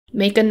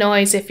Make a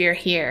noise if you're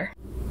here.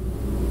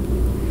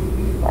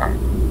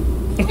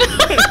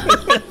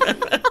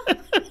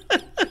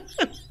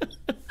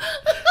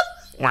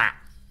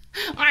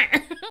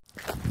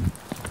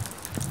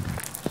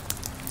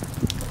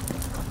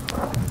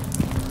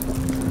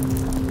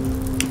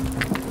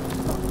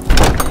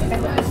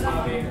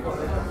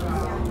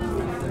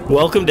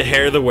 Welcome to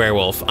Hair of the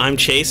Werewolf. I'm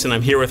Chase, and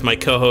I'm here with my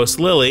co-host,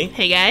 Lily.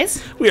 Hey,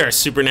 guys. We are a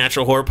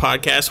supernatural horror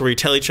podcast where we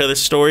tell each other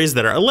stories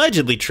that are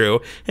allegedly true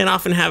and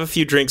often have a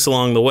few drinks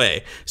along the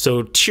way.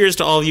 So cheers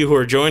to all of you who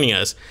are joining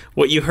us.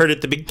 What you heard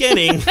at the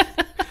beginning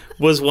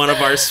was one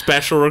of our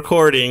special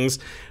recordings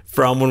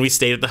from when we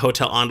stayed at the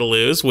Hotel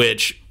Andaluz,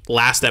 which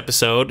last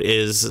episode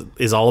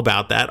is all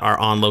about that, our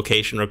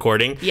on-location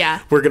recording. Yeah.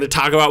 We're going to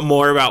talk about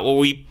more about what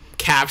we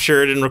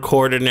captured and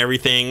recorded and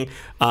everything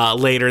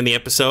later in the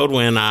episode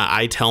when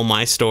I tell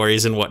my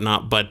stories and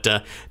whatnot, but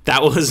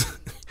that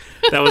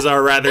was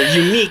our rather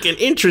unique and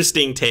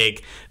interesting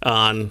take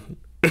on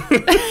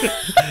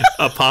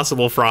a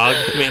possible frog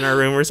in our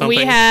room or something.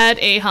 We had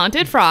a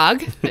haunted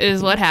frog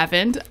is what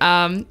happened.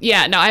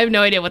 Yeah, no, I have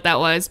no idea what that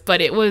was,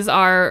 but it was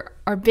our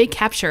big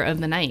capture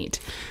of the night.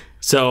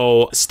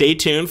 So stay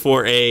tuned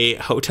for a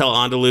Hotel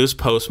Andaluz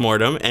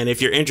postmortem. And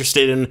if you're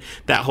interested in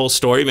that whole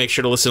story, make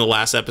sure to listen to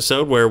last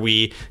episode where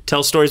we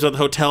tell stories about the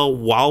hotel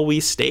while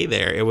we stay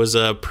there. It was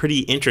a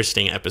pretty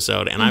interesting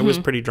episode, and I was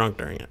pretty drunk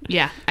during it.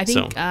 Yeah, I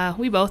think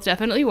we both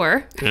definitely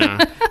were.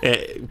 Yeah,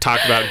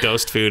 talked about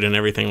ghost food and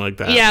everything like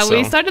that. Yeah,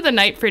 we started the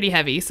night pretty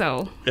heavy,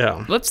 so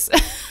yeah. Whoops.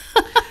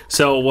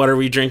 So what are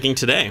we drinking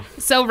today?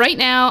 So right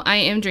now I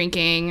am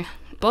drinking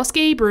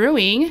Bosque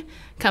Brewing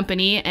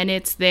Company, and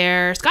it's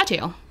their Scotch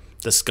Ale.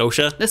 The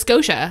Scotia? The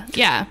Scotia,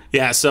 yeah.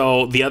 Yeah,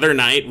 so the other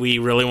night we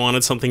really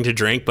wanted something to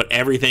drink, but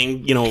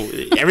everything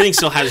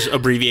still has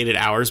abbreviated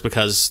hours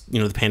because,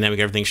 the pandemic,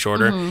 everything's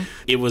shorter. Mm-hmm.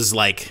 It was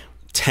like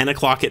 10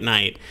 o'clock at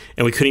night,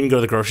 and we couldn't even go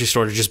to the grocery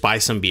store to just buy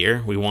some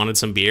beer. We wanted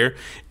some beer.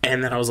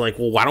 And then I was like,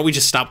 well, why don't we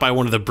just stop by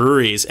one of the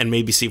breweries and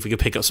maybe see if we could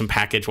pick up some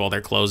package while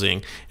they're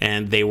closing?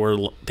 And they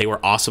were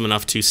awesome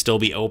enough to still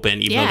be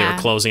open, even though they were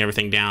closing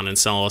everything down, and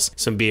sell us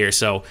some beer.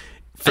 So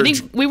I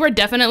think we were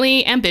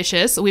definitely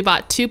ambitious. We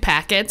bought 2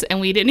 packets and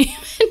we didn't even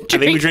drink. I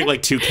think we drank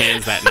like 2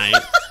 cans that night.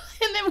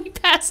 And then we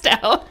passed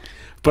out.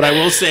 But I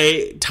will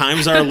say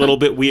times are a little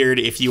bit weird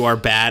if you are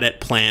bad at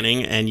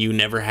planning and you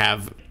never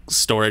have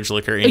storage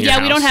liquor in your house.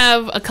 Yeah, we don't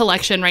have a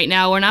collection right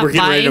now. We're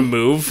getting ready to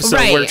move, so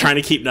we're trying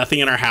to keep nothing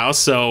in our house.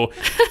 So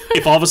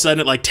if all of a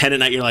sudden at like 10 at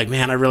night you're like,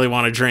 man, I really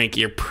want to drink,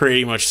 you're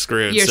pretty much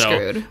screwed. You're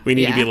screwed. We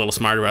need to be a little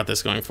smarter about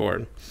this going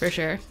forward. For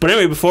sure. But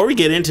anyway, before we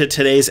get into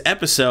today's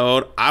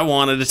episode, I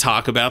wanted to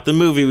talk about the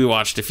movie we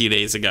watched a few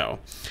days ago.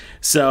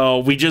 So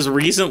we just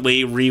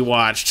recently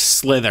rewatched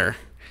Slither.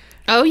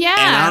 Oh, yeah.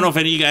 And I don't know if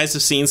any of you guys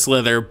have seen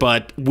Slither,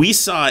 but we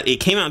saw it. It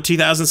came out in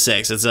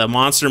 2006. It's a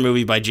monster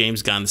movie by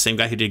James Gunn, the same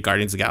guy who did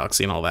Guardians of the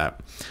Galaxy and all that.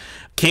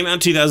 Came out in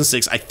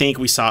 2006. I think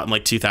we saw it in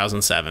like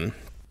 2007.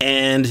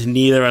 And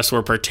neither of us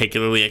were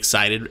particularly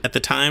excited at the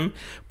time.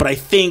 But I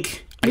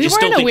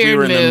just don't think we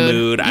were in the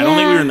mood. Yeah. I don't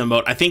think we were in the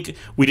mood. I think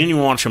we didn't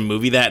even watch a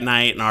movie that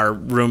night, and our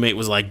roommate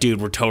was like, dude,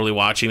 we're totally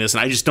watching this.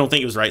 And I just don't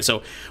think it was right.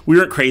 So we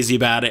weren't crazy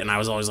about it, and I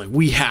was always like,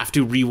 we have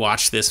to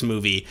rewatch this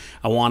movie.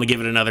 I want to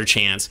give it another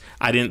chance.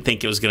 I didn't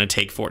think it was going to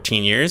take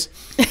 14 years.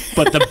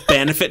 But the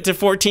benefit to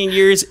 14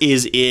 years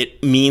is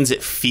it means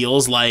it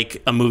feels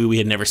like a movie we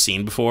had never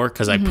seen before,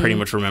 because I pretty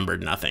much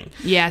remembered nothing.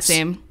 Yeah,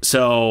 same.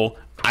 So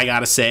I got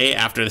to say,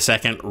 after the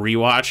second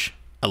rewatch,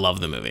 I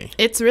love the movie.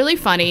 It's really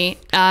funny.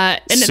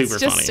 And Super it's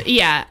just funny.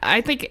 Yeah,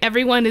 I think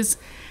everyone's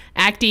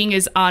acting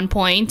is on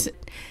point.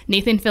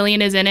 Nathan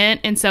Fillion is in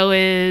it, and so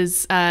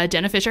is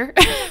Jenna Fisher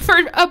for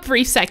a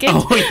brief second.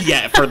 Oh,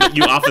 yeah, for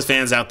you Office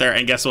fans out there.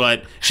 And guess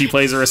what? She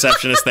plays a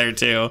receptionist there,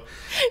 too.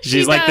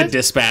 She's like the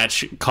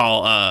dispatch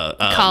call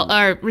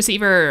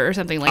receiver or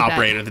something like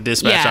operator, the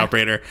dispatch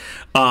operator.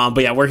 But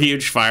yeah, we're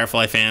huge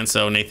Firefly fans,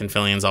 so Nathan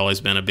Fillion's always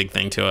been a big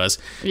thing to us.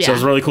 Yeah. So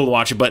it's really cool to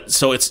watch it. But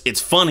so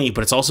it's funny,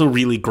 but it's also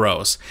really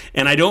gross.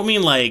 And I don't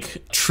mean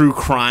like true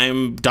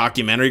crime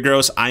documentary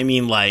gross. I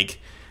mean like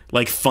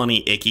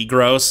funny, icky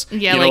gross.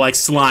 Yeah, like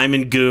slime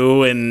and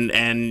goo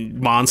and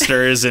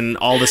monsters and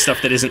all the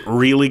stuff that isn't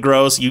really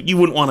gross. You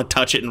wouldn't want to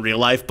touch it in real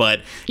life,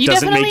 but it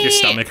doesn't make your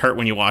stomach hurt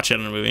when you watch it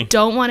in a movie.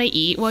 Don't want to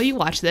eat while you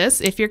watch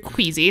this if you're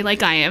queasy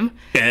like I am.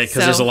 Yeah,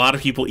 because there's a lot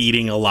of people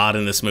eating a lot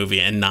in this movie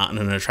and not in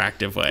an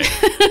attractive way.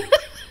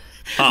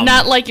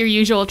 Not like your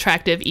usual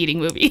attractive eating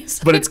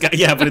movies. but it's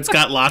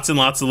got lots and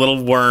lots of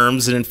little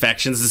worms and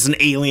infections. It's an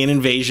alien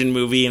invasion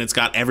movie, and it's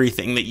got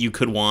everything that you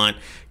could want.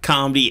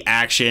 Comedy,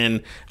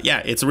 action.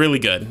 Yeah, it's really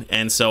good.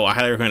 And so I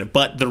highly recommend it.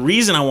 But the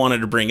reason I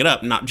wanted to bring it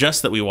up, not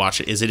just that we watch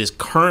it, is it is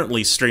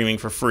currently streaming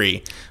for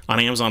free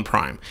on Amazon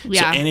Prime.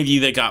 Yeah. So any of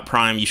you that got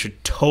Prime, you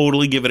should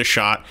totally give it a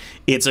shot.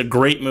 It's a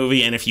great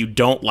movie, and if you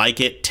don't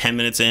like it 10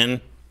 minutes in,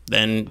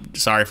 then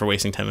sorry for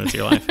wasting 10 minutes of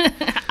your life.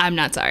 I'm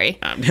not sorry.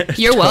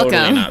 You're welcome.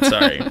 Totally not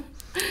sorry.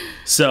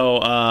 So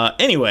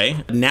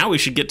anyway, now we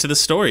should get to the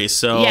stories.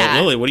 So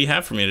Lily, what do you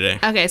have for me today?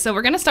 Okay, so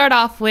we're going to start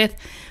off with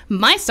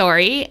my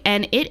story,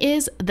 and it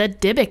is the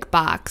Dybbuk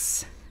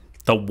box.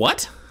 The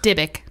what?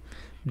 Dybbuk.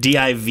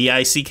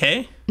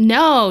 Divick?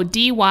 No,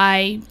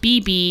 Dybbuk.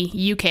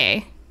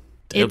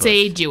 It's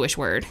a Jewish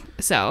word.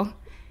 So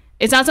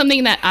it's not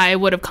something that I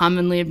would have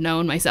commonly have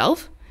known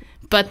myself.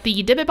 But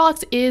the Dybbuk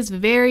box is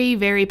very,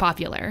 very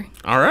popular.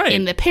 All right.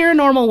 In the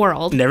paranormal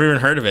world. Never even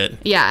heard of it.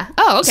 Yeah.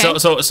 Oh, okay.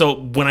 So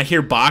when I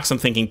hear box, I'm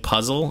thinking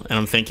puzzle, and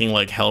I'm thinking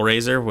like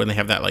Hellraiser when they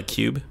have that like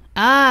cube.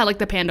 Ah, like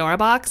the Pandora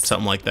box?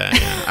 Something like that,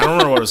 yeah. I don't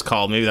remember what it was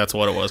called. Maybe that's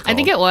what it was called. I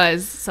think it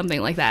was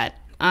something like that.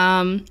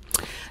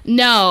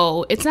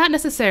 No, it's not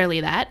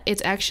necessarily that.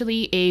 It's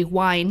actually a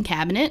wine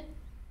cabinet.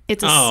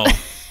 It's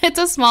it's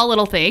a small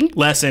little thing.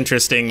 Less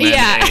interesting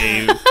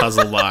than a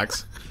puzzle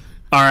box.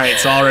 All right,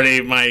 so already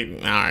all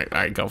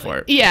right, go for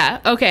it. Yeah,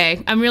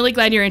 okay. I'm really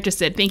glad you're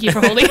interested. Thank you for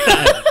holding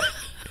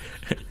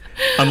it.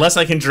 Unless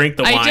I can drink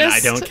the wine, I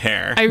don't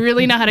care. I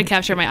really know how to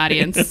capture my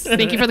audience.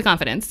 Thank you for the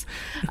confidence.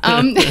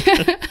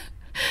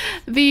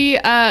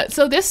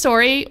 So this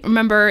story,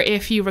 remember,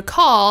 if you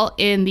recall,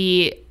 in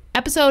the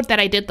episode that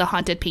I did the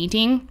haunted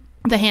painting,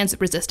 The Hands That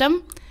Resist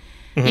Them,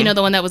 you know,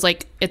 the one that was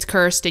like, it's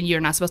cursed and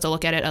you're not supposed to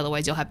look at it,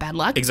 otherwise you'll have bad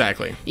luck.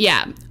 Exactly.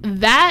 Yeah.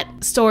 That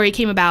story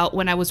came about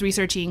when I was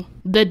researching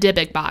the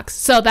Dybbuk box.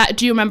 So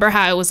do you remember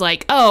how I was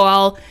like,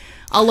 oh,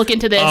 I'll look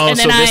into this. Oh, and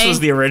then this was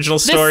the original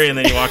story and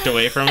then you walked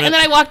away from it? And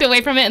then I walked away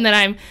from it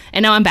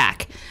and now I'm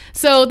back.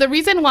 So the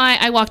reason why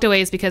I walked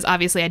away is because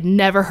obviously I'd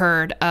never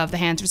heard of the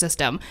Hands Resist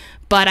Them,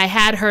 but I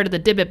had heard of the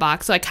Dybbuk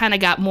box. So I kind of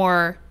got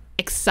more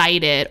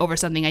excited over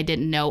something I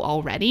didn't know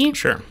already.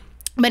 Sure.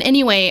 But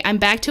anyway, I'm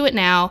back to it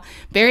now,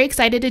 very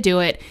excited to do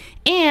it.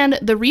 And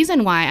the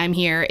reason why I'm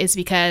here is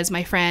because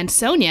my friend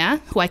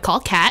Sonia, who I call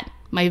Kat,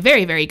 my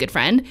very, very good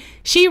friend,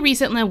 she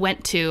recently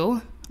went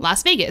to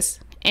Las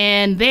Vegas.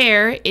 And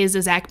there is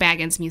the Zach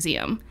Baggins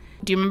Museum.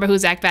 Do you remember who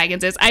Zach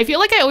Baggins is? I feel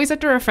like I always have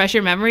to refresh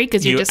your memory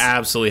because you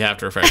absolutely have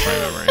to refresh my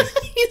memory.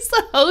 He's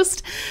the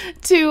host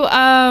to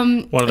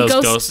one of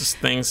those ghost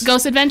things.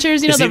 Ghost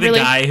Adventures. You know, is he the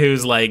guy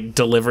whose like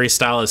delivery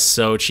style is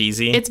so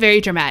cheesy? It's very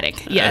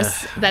dramatic.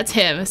 Yes, that's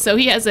him. So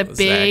he has a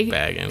big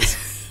Zach Baggins.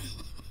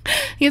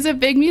 He has a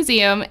big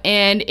museum,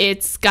 and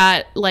it's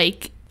got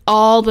like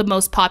all the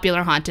most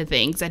popular haunted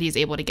things that he's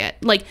able to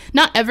get. Like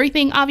not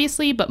everything,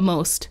 obviously, but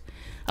most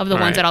of the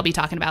ones that I'll be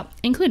talking about,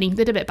 including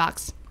the Dybbuk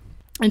box.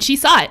 And she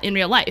saw it in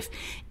real life.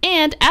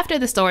 And after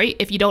the story,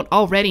 if you don't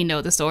already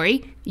know the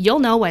story, you'll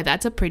know why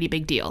that's a pretty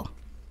big deal.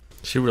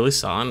 She really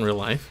saw it in real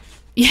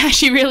life? Yeah,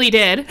 she really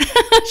did.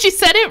 She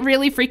said it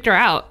really freaked her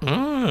out.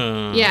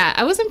 Oh. Yeah,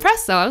 I was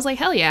impressed, though. I was like,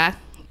 hell yeah.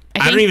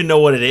 I don't even know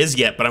what it is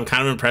yet, but I'm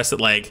kind of impressed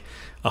at like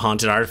a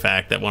haunted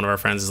artifact that one of our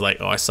friends is like,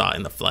 oh, I saw it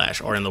in the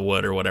flesh or in the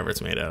wood or whatever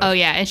it's made of. Oh,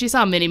 yeah. And she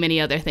saw many,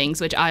 many other things,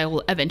 which I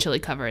will eventually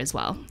cover as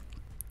well.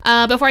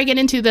 Before I get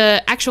into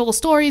the actual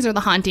stories or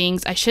the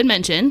hauntings, I should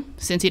mention,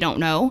 since you don't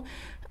know,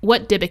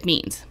 what Dybbuk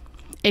means.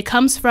 It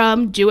comes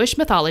from Jewish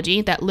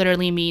mythology that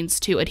literally means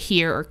to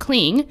adhere or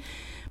cling,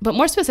 but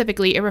more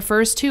specifically, it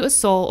refers to a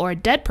soul or a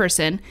dead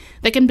person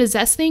that can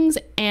possess things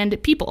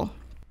and people.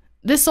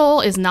 This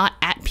soul is not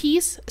at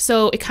peace,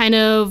 so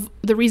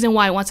the reason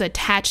why it wants to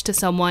attach to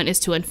someone is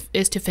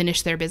to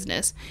finish their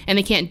business, and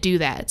they can't do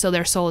that, so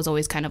their soul is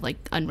always kind of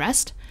like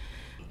unrest.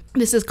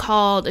 This is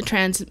called a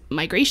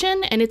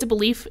transmigration, and it's a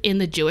belief in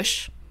the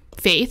Jewish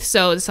faith,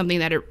 so it's something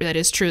that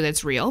is true,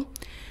 that's real.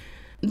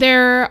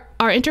 There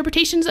are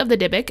interpretations of the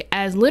Dybbuk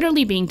as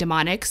literally being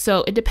demonic,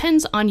 so it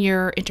depends on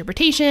your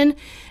interpretation,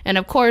 and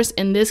of course,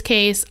 in this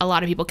case, a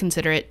lot of people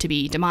consider it to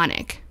be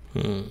demonic.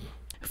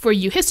 For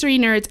you history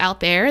nerds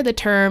out there, the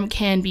term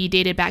can be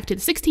dated back to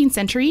the 16th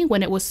century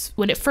when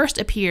it first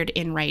appeared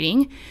in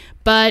writing,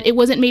 but it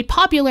wasn't made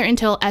popular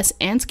until S.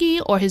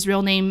 Ansky, or his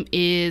real name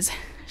is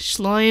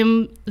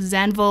Shloim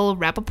Zanvil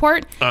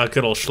Rappaport.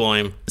 Good old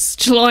Shloim.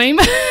 Shloim.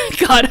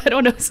 God, I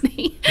don't know his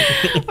name.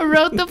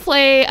 Wrote the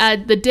play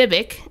The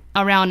Dybbuk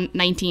around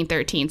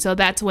 1913. So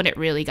that's when it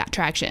really got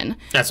traction.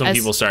 That's when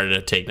people started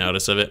to take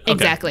notice of it. Okay.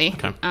 Exactly.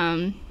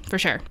 Okay. For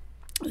sure.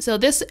 So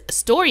this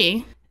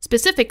story,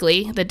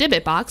 specifically the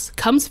Dybbuk box,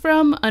 comes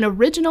from an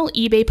original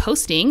eBay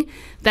posting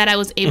that I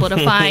was able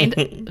to find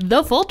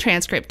the full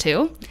transcript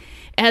to.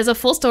 It has a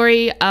full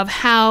story of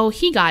how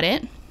he got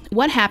it,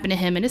 what happened to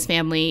him and his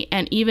family,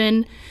 and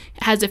even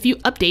has a few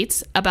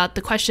updates about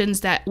the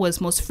questions that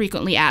was most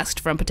frequently asked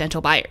from potential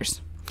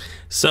buyers.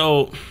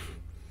 So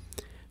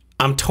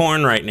I'm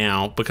torn right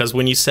now because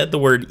when you said the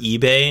word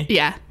eBay,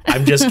 yeah,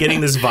 I'm just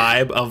getting this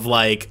vibe of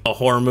like a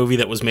horror movie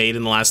that was made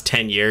in the last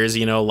 10 years,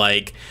 you know,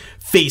 like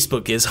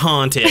Facebook is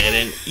haunted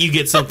and you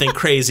get something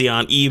crazy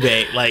on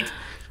eBay. Like,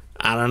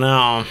 I don't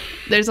know.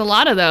 There's a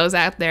lot of those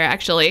out there,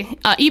 actually.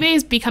 eBay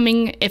is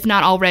becoming, if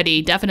not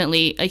already,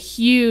 definitely a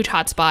huge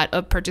hotspot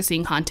of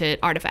purchasing haunted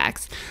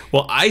artifacts.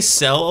 Well, I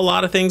sell a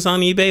lot of things on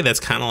eBay. That's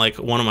kind of like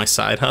one of my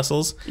side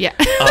hustles. Yeah.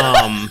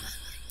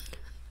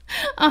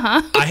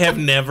 I have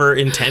never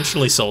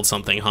intentionally sold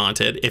something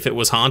haunted. If it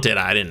was haunted,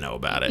 I didn't know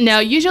about it. No,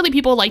 usually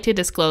people like to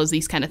disclose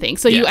these kind of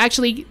things. So you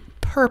actually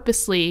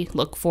purposely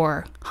look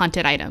for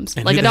haunted items,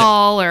 like a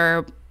doll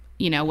or,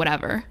 you know,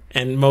 whatever.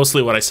 And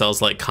mostly what I sell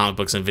is like comic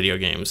books and video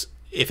games.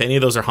 if any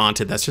of those are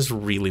haunted, that's just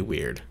really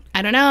weird.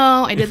 I don't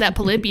know. I did that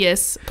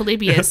Polybius.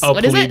 Oh,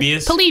 What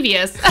Polybius? is it?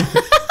 Polybius.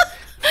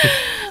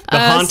 The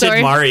haunted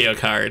sorry. Mario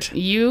Kart.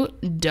 You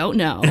don't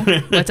know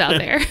what's out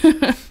there.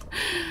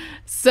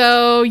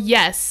 So,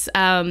 yes.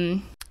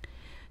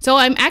 So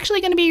I'm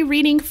actually going to be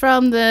reading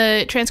from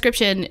the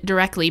transcription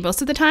directly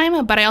most of the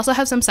time, but I also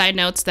have some side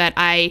notes that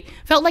I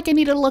felt like I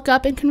needed to look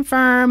up and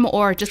confirm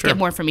or just get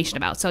more information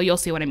about. So you'll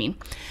see what I mean.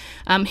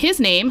 His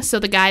name, so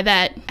the guy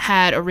that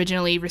had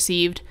originally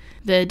received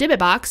the Dybbuk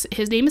box,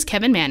 his name is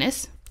Kevin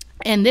Mannis,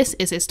 and this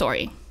is his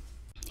story.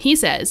 He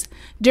says,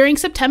 during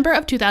September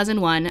of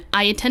 2001,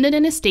 I attended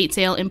an estate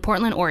sale in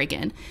Portland,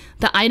 Oregon.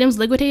 The items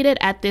liquidated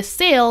at this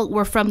sale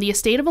were from the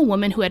estate of a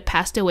woman who had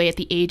passed away at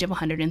the age of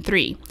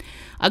 103.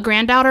 A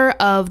granddaughter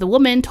of the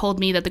woman told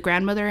me that the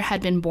grandmother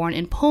had been born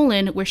in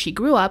Poland, where she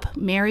grew up,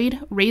 married,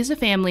 raised a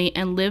family,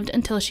 and lived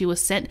until she was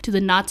sent to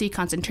the Nazi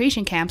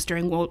concentration camps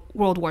during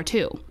World War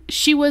II.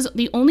 She was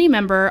the only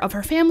member of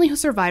her family who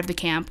survived the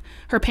camp.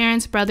 Her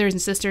parents, brothers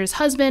and sisters,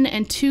 husband,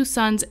 and 2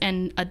 sons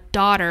and a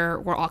daughter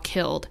were all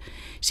killed.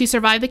 She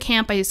survived the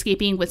camp by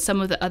escaping with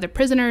some of the other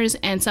prisoners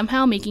and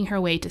somehow making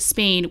her way to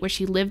Spain, where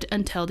she lived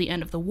until the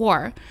end of the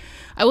war.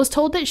 I was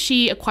told that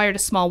she acquired a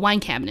small wine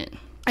cabinet.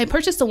 I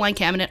purchased the wine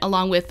cabinet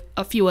along with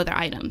a few other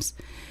items.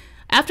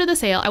 After the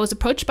sale, I was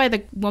approached by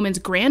the woman's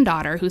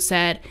granddaughter who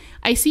said,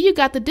 "I see you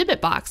got the Dybbuk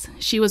box."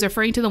 She was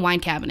referring to the wine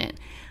cabinet.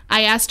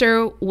 I asked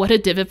her what a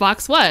Dybbuk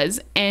box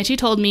was, and she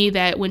told me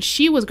that when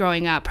she was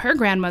growing up, her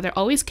grandmother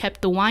always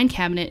kept the wine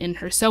cabinet in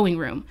her sewing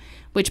room.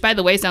 Which, by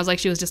the way, sounds like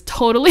she was just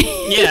totally...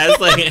 Yeah, it's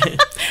like,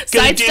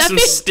 gonna do some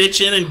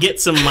stitching and get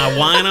some my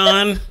wine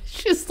on.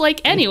 Just like,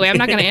 anyway, I'm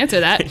not going to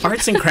answer that.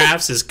 Arts and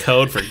crafts is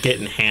code for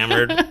getting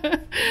hammered.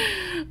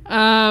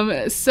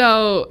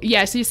 So,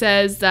 yeah, she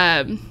says,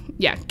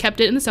 kept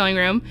it in the sewing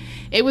room.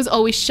 It was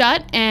always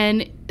shut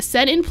and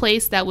set in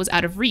place that was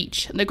out of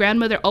reach. The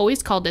grandmother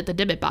always called it the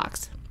Dybbuk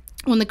box.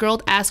 When the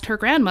girl asked her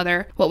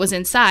grandmother what was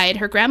inside,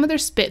 her grandmother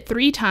spit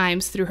 3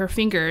 times through her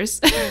fingers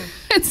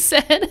and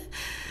said...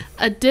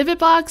 a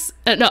Dybbuk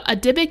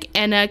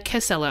and a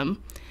Kesselim.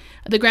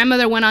 The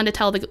grandmother went on to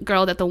tell the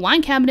girl that the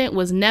wine cabinet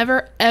was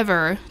never,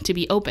 ever to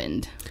be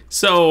opened.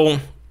 So,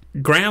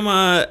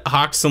 grandma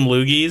hawked some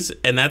loogies,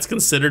 and that's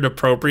considered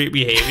appropriate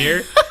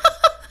behavior?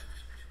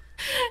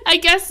 I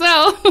guess so.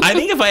 I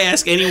think if I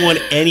ask anyone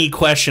any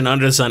question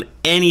under the sun,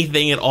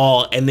 anything at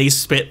all, and they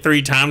spit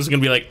 3 times, I'm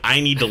going to be like, I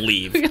need to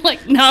leave. You're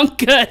like, no, I'm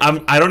good.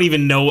 I don't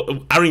even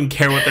know. I don't even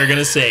care what they're going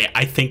to say.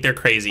 I think they're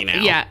crazy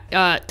now.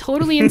 Yeah,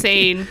 totally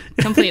insane.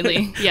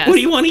 Completely. Yes. What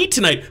do you want to eat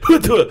tonight? How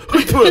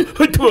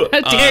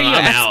dare you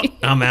ask?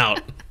 I'm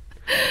out.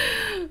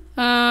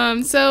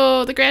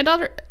 So the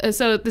granddaughter,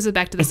 so this is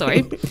back to the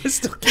story. I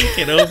still can't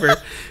get over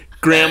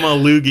Grandma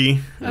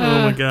Loogie.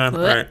 Oh my God.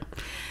 All right.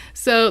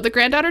 So the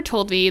granddaughter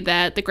told me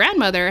that the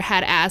grandmother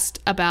had asked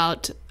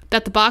about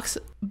that the box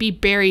be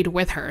buried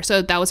with her.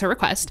 So that was her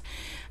request.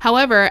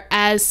 However,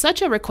 as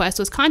such a request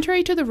was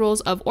contrary to the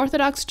rules of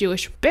Orthodox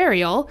Jewish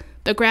burial,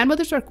 the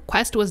grandmother's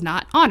request was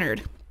not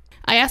honored.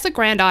 I asked the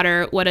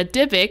granddaughter what a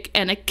Dybbuk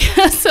and a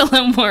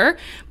Kesselim were,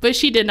 but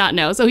she did not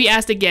know. So he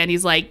asked again.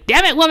 He's like,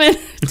 "Damn it, woman,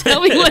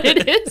 tell me what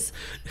it is."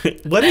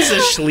 What does a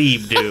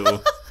schlieb do?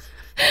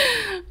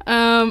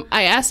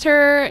 I asked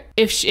her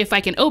if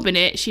I can open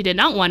it. She did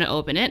not want to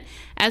open it,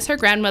 as her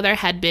grandmother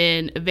had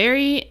been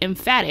very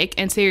emphatic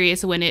and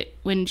serious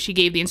when she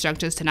gave the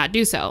instructions to not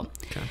do so.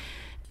 Okay.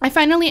 I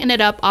finally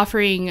ended up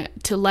offering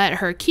to let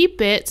her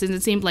keep it, since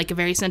it seemed like a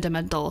very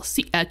sentimental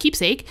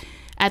keepsake.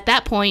 At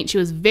that point, she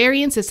was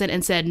very insistent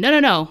and said,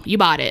 No, you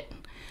bought it.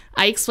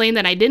 I explained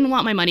that I didn't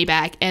want my money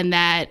back and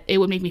that it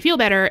would make me feel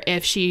better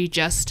if she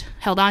just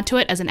held on to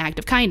it as an act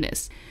of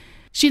kindness.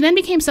 She then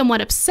became somewhat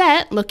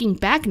upset, looking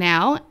back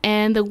now,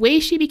 and the way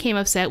she became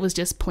upset was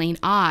just plain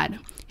odd.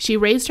 She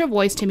raised her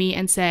voice to me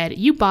and said,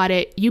 "You bought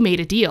it, you made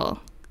a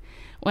deal."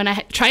 When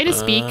I tried to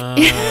speak,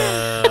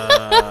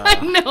 I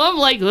know, I'm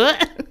like,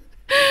 what?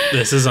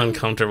 This is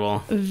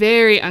uncomfortable.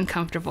 Very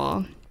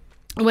uncomfortable.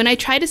 When I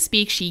tried to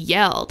speak, she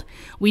yelled,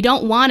 "We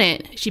don't want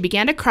it." She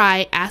began to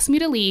cry, asked me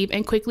to leave,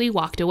 and quickly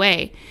walked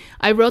away.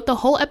 I wrote the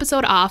whole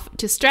episode off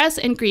to stress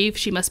and grief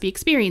she must be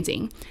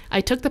experiencing.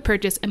 I took the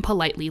purchase and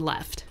politely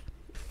left.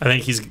 I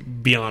think he's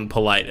beyond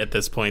polite at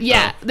this point.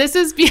 Yeah, though. This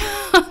is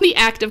beyond the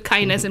act of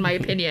kindness, in my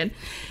opinion.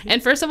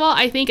 And first of all,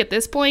 I think at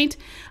this point,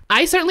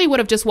 I certainly would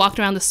have just walked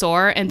around the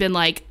store and been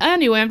like,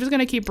 anyway, I'm just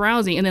going to keep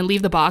browsing, and then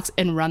leave the box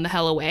and run the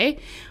hell away.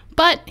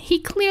 But he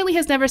clearly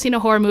has never seen a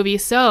horror movie,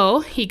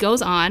 so he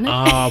goes on.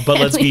 But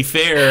let's be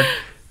fair,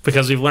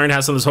 because we've learned how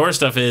some of this horror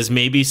stuff is,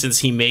 maybe since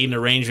he made an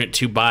arrangement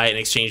to buy it and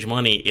exchange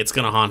money, it's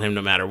going to haunt him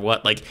no matter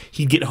what. Like,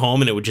 he'd get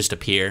home and it would just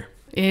appear.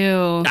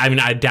 Ew. I mean,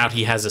 I doubt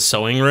he has a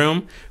sewing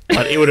room,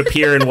 but it would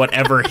appear in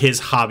whatever his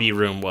hobby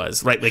room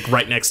was, right? Like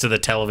right next to the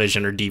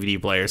television or DVD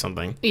player or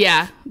something.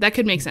 Yeah, that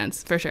could make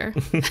sense for sure.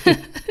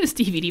 This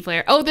DVD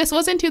player. Oh, this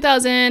was in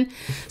 2000.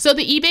 So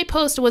the eBay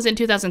post was in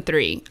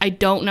 2003. I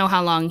don't know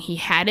how long he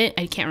had it.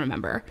 I can't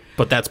remember.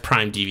 But that's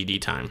prime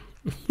DVD time.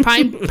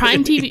 Prime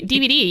TV,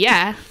 DVD.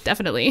 Yeah,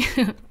 definitely.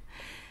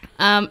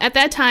 At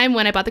that time,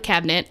 when I bought the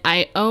cabinet,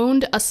 I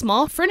owned a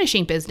small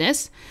furnishing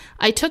business.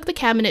 I took the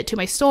cabinet to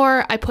my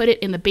store. I put it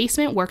in the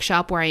basement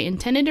workshop where I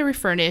intended to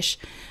refurnish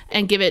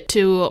and give it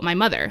to my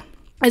mother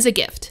as a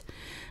gift.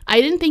 I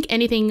didn't think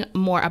anything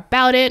more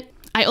about it.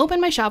 I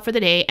opened my shop for the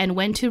day and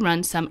went to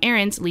run some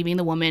errands, leaving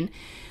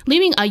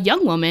a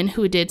young woman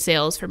who did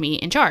sales for me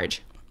in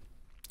charge.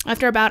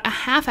 After about a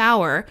half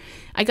hour,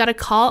 I got a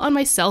call on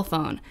my cell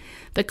phone.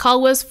 The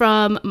call was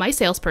from my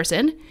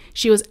salesperson.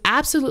 She was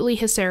absolutely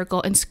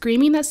hysterical and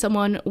screaming that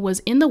someone was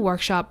in the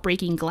workshop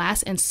breaking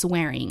glass and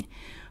swearing.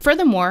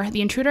 Furthermore,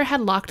 the intruder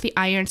had locked the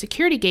iron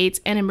security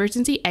gates and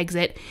emergency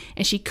exit,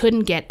 and she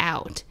couldn't get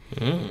out.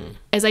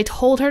 As I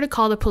told her to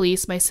call the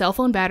police, my cell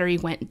phone battery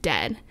went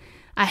dead.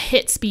 I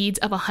hit speeds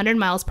of 100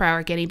 miles per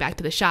hour getting back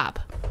to the shop.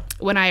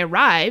 When I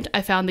arrived,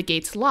 I found the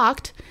gates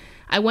locked.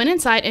 I went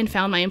inside and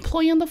found my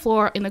employee on the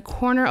floor in the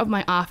corner of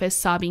my office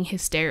sobbing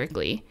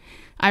hysterically.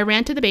 I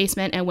ran to the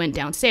basement and went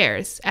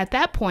downstairs. At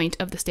that point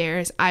of the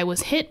stairs, I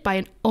was hit by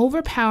an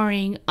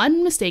overpowering,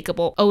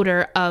 unmistakable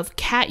odor of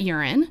cat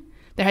urine.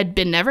 There had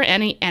been never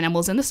any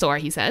animals in the store,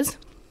 he says.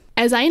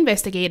 As I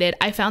investigated,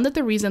 I found that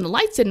the reason the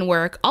lights didn't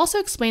work also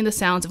explained the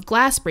sounds of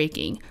glass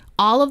breaking.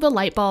 All of the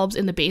light bulbs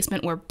in the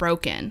basement were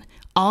broken.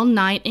 All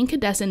 9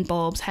 incandescent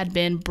bulbs had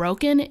been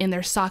broken in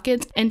their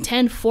sockets, and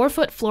 10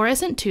 4-foot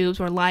fluorescent tubes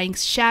were lying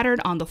shattered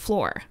on the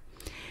floor.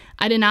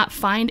 I did not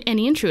find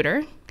any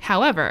intruder.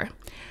 However,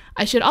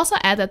 I should also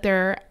add that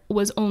there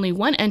was only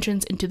one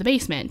entrance into the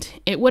basement.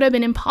 It would have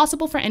been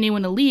impossible for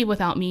anyone to leave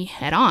without me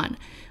head on.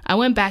 I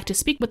went back to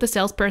speak with the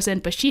salesperson,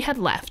 but she had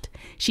left.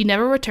 She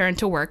never returned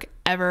to work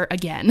ever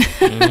again.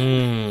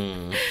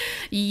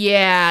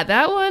 Yeah,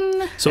 that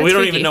one. So we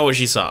don't even know what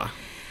she saw.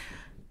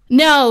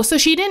 No, so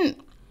she didn't.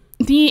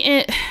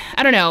 I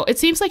don't know. It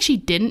seems like she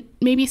didn't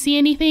maybe see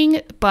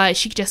anything, but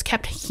she just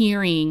kept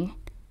hearing.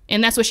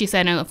 And that's what she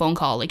said on the phone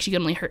call. Like, she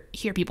could only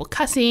hear people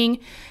cussing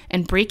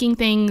and breaking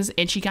things,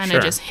 and she kind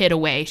of just hid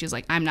away. She's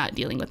like, I'm not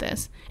dealing with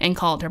this, and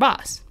called her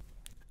boss.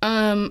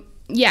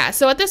 Yeah,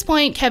 so at this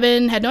point,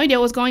 Kevin had no idea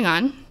what was going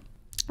on.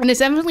 And it's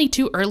definitely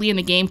too early in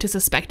the game to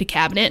suspect a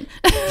cabinet.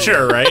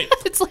 Sure, right?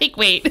 It's like,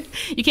 wait,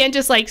 you can't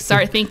just like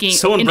start thinking.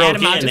 Someone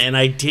broke in, and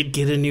I did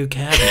get a new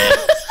cabinet.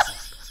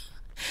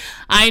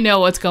 I know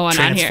what's going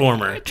on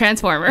here.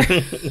 Transformer.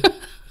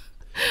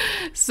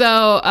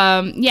 So,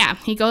 yeah,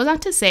 he goes on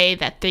to say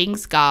that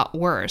things got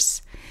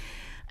worse.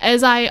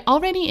 As I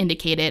already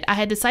indicated, I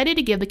had decided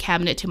to give the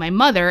cabinet to my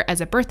mother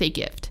as a birthday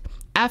gift.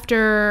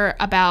 After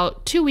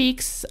about 2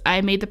 weeks,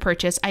 I made the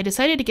purchase. I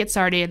decided to get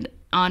started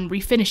on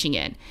refinishing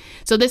it.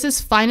 So this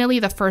is finally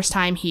the first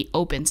time he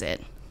opens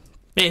it.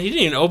 Man, he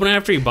didn't even open it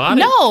after he bought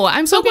it? No,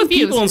 I'm so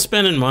confused. People and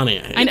spending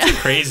money. It's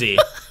crazy.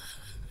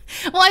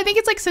 Well, I think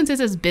it's like, since it's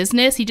his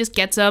business, he just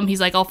gets them. He's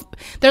like,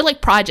 they're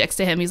like projects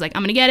to him. He's like,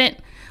 I'm going to get it.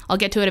 I'll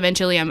get to it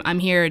eventually. I'm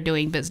here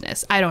doing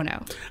business. I don't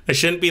know. I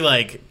shouldn't be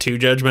like too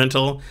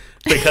judgmental,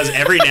 because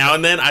every now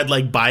and then I'd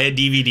like buy a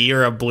DVD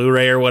or a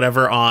Blu-ray or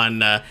whatever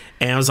on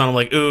Amazon. I'm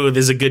like, ooh,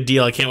 this is a good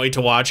deal. I can't wait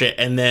to watch it.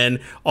 And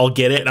then I'll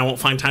get it and I won't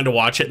find time to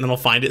watch it. And then I'll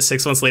find it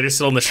 6 months later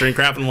still in the shrink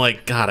wrap. And I'm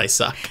like, God, I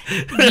suck.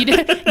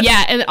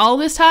 Yeah. And all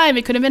this time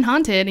it could have been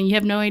haunted and you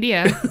have no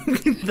idea.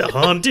 The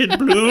haunted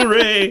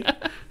Blu-ray.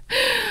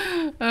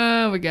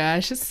 Oh my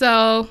gosh.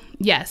 So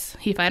yes,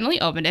 he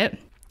finally opened it.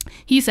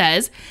 He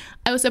says,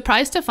 I was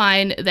surprised to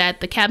find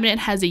that the cabinet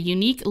has a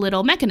unique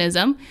little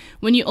mechanism.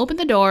 When you open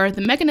the door,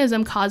 the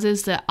mechanism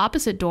causes the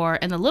opposite door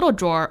and the little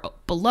drawer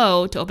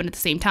below to open at the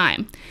same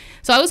time.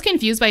 So I was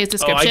confused by his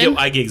description.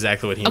 I get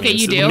exactly what he means. Okay,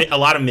 you do? A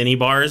lot of mini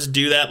bars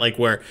do that, like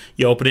where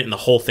you open it and the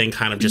whole thing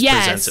kind of just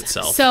presents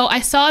itself. So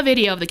I saw a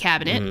video of the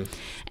cabinet,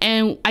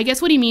 and I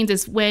guess what he means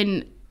is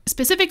when,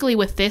 specifically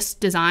with this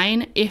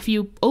design, if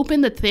you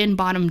open the thin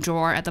bottom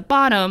drawer at the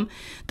bottom,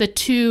 the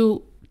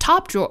two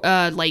top drawer,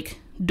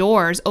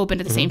 doors open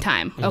at the same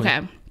time. Okay.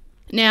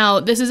 Now,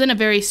 this isn't a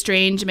very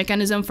strange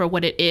mechanism for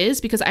what it is,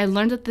 because I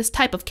learned that this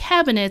type of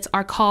cabinets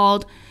are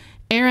called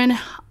Aaron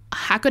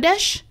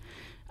HaKodesh.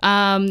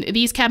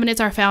 These cabinets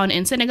are found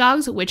in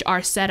synagogues, which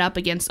are set up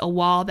against a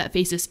wall that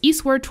faces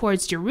eastward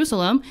towards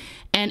Jerusalem,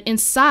 and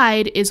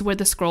inside is where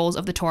the scrolls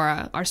of the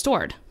Torah are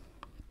stored.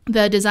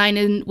 The design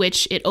in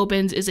which it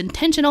opens is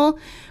intentional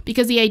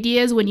because the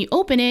idea is when you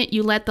open it,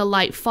 you let the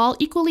light fall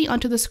equally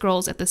onto the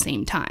scrolls at the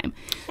same time.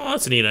 Oh,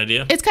 that's a neat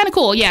idea. It's kind of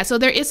cool. Yeah, so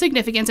there is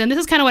significance, and this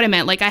is kind of what I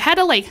meant. Like, I had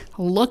to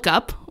look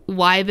up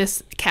why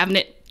this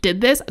cabinet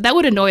did this. That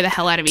would annoy the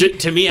hell out of me.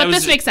 To me,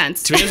 this makes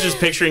sense. To me, I was just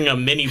picturing a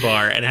mini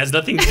bar, and it has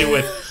nothing to do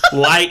with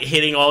light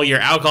hitting all your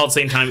alcohol at the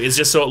same time. It's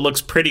just so it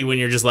looks pretty when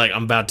you're just like,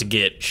 I'm about to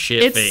get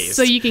shit-faced.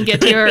 So you can get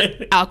to your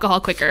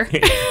alcohol quicker.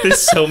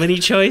 There's so many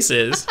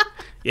choices.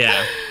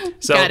 Yeah.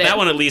 So that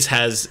one at least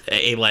has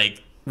a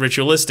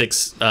ritualistic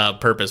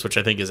purpose, which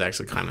I think is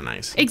actually kind of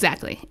nice.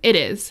 Exactly. It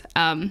is.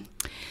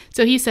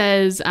 So he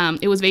says,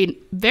 it was made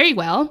very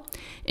well.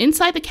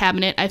 Inside the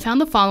cabinet, I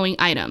found the following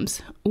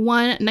items.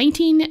 One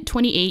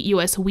 1928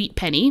 U.S. wheat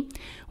penny.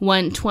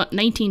 One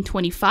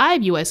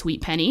 1925 U.S.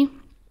 wheat penny.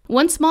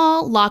 One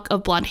small lock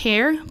of blonde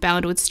hair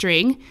bound with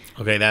string.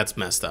 Okay, that's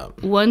messed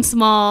up. One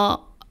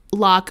small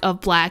lock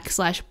of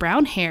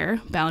black/brown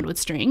hair bound with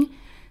string,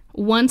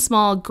 one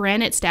small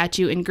granite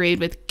statue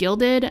engraved with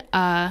gilded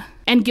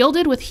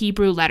with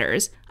Hebrew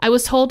letters. I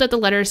was told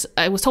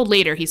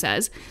later, he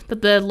says,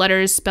 that the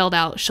letters spelled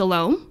out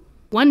shalom,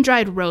 one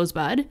dried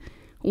rosebud,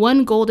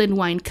 one golden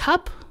wine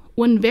cup,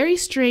 one very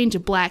strange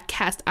black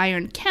cast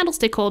iron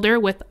candlestick holder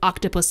with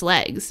octopus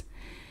legs.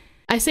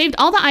 I saved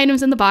all the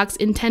items in the box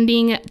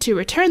intending to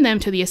return them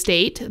to the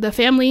estate. The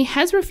family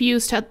has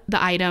refused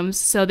the items,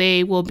 so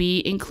they will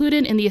be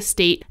included in the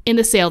estate in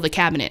the sale of the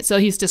cabinet. So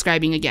he's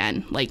describing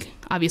again, like,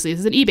 obviously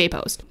this is an eBay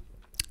post.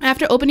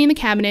 After opening the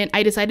cabinet,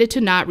 I decided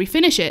to not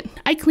refinish it.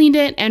 I cleaned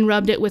it and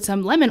rubbed it with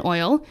some lemon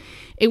oil.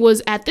 It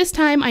was at this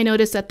time I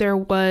noticed that there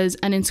was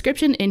an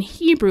inscription in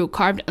Hebrew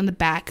carved on the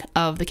back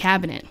of the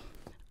cabinet.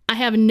 I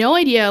have no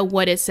idea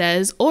what it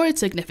says or its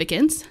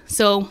significance,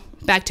 so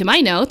back to my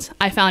notes,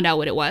 I found out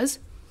what it was.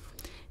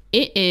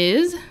 It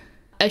is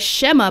a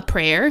Shema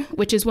prayer,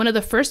 which is one of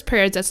the first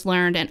prayers that's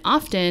learned and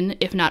often,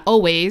 if not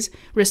always,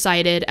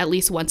 recited at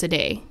least once a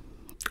day.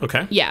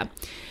 Okay. Yeah.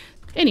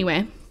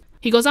 Anyway,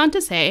 he goes on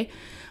to say,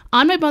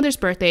 on my mother's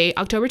birthday,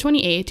 October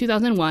 28,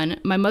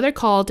 2001, my mother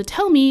called to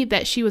tell me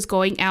that she was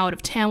going out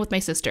of town with my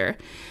sister,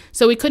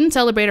 so we couldn't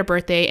celebrate her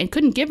birthday and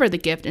couldn't give her the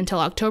gift until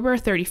October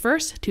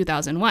 31st,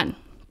 2001.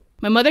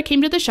 My mother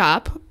came to the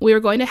shop. We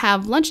were going to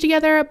have lunch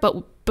together,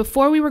 but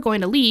before we were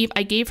going to leave,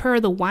 I gave her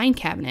the wine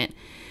cabinet.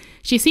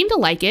 She seemed to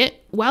like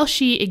it. While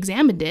she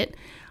examined it,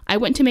 I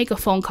went to make a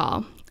phone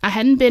call. I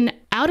hadn't been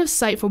out of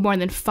sight for more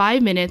than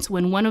 5 minutes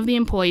when one of the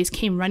employees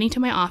came running to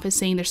my office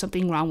saying there's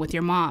something wrong with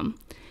your mom.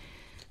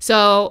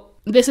 So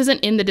this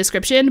isn't in the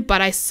description,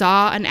 but I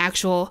saw an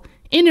actual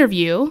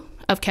interview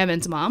of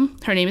Kevin's mom.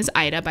 Her name is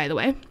Ida, by the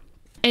way.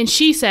 And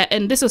she said,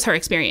 and this was her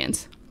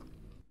experience.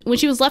 When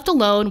she was left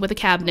alone with the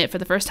cabinet for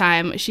the first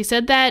time, she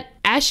said that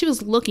as she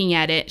was looking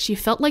at it, she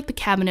felt like the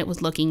cabinet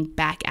was looking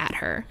back at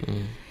her.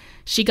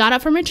 She got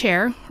up from her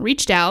chair,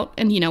 reached out,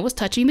 and, was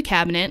touching the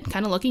cabinet,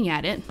 kind of looking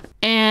at it.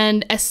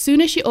 And as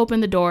soon as she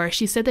opened the door,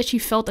 she said that she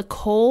felt a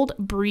cold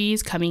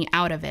breeze coming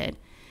out of it.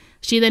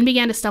 She then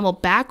began to stumble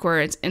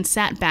backwards and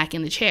sat back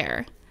in the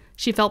chair.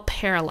 She felt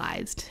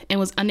paralyzed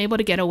and was unable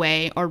to get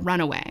away or run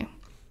away.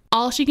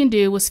 All she can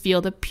do was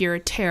feel the pure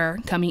terror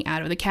coming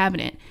out of the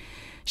cabinet.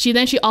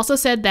 She also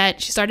said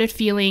that she started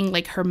feeling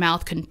like her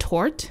mouth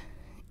contort,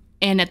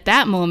 and at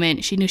that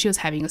moment, she knew she was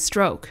having a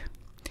stroke.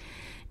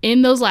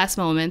 In those last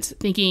moments,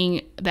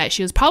 thinking that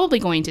she was probably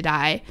going to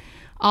die,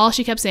 all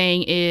she kept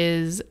saying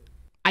is,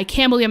 I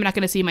can't believe I'm not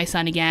going to see my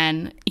son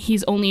again.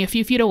 He's only a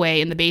few feet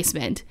away in the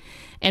basement.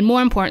 And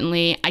more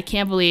importantly, I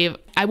can't believe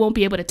I won't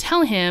be able to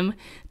tell him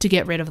to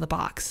get rid of the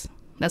box.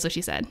 That's what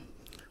she said.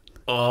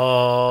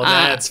 Oh,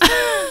 that's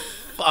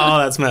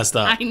messed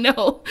up. I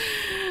know.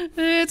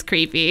 It's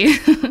creepy.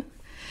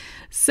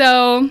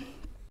 So.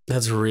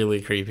 That's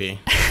really creepy.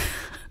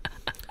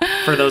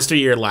 For those to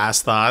your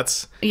last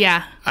thoughts.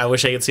 Yeah. I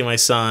wish I could see my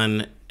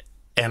son,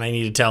 and I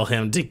need to tell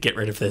him to get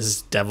rid of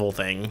this devil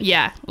thing.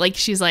 Yeah. Like,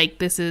 she's like,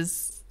 this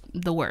is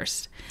the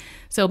worst.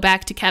 So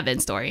back to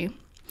Kevin's story.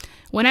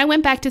 When I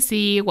went back to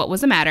see what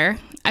was the matter,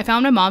 I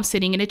found my mom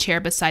sitting in a chair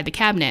beside the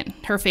cabinet.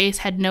 Her face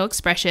had no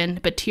expression,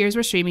 but tears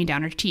were streaming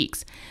down her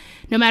cheeks.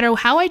 No matter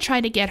how I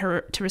tried to get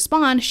her to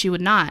respond, she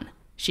would not.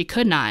 She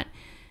could not.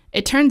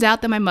 It turns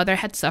out that my mother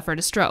had suffered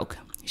a stroke.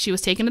 She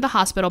was taken to the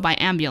hospital by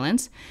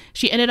ambulance.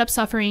 She ended up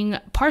suffering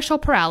partial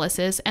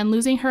paralysis and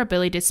losing her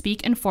ability to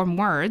speak and form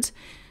words,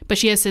 but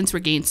she has since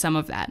regained some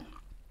of that.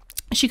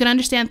 She could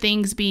understand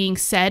things being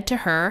said to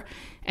her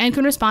and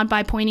could respond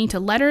by pointing to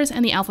letters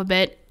and the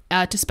alphabet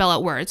to spell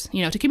out words,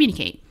 to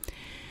communicate.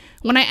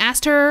 When I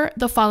asked her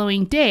the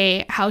following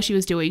day how she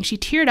was doing, she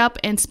teared up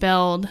and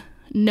spelled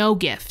no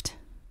gift.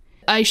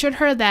 I assured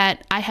her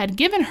that I had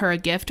given her a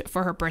gift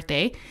for her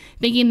birthday,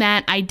 thinking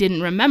that I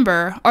didn't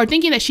remember, or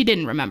thinking that she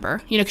didn't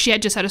remember, because she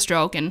had just had a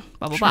stroke and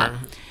blah, blah, blah.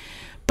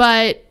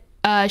 But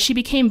she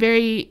became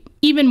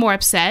even more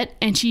upset,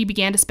 and she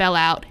began to spell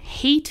out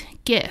hate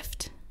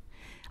gift.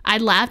 I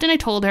laughed and I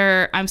told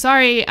her, I'm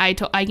sorry, I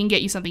can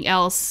get you something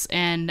else,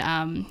 and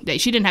that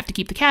she didn't have to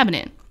keep the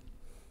cabinet.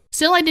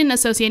 Still, I didn't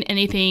associate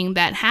anything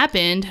that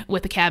happened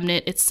with the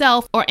cabinet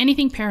itself or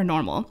anything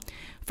paranormal.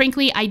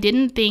 Frankly, I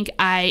didn't think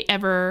I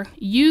ever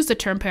used the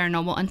term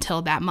paranormal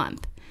until that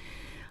month.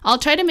 I'll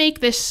try to make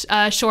this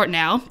short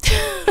now.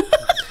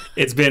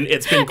 It's been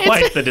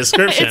quite the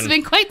description. It's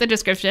been quite the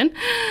description.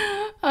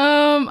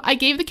 I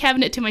gave the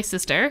cabinet to my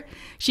sister.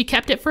 She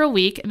kept it for a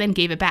week and then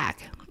gave it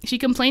back. She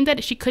complained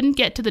that she couldn't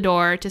get to the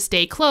door to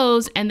stay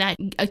closed and that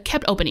it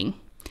kept opening.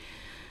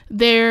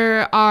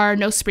 There are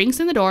no springs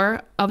in the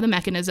door of the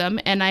mechanism,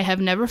 and I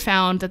have never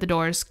found that the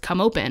doors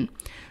come open.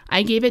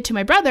 I gave it to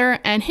my brother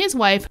and his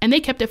wife, and they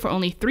kept it for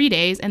only 3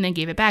 days and then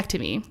gave it back to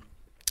me.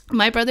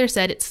 My brother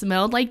said it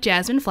smelled like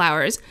jasmine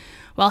flowers,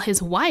 while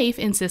his wife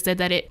insisted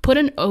that it put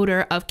an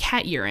odor of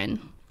cat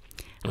urine.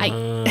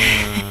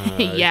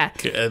 Yeah.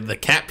 The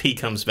cat pee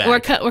comes back.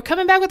 We're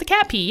coming back with the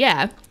cat pee,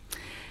 yeah.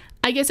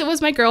 I guess it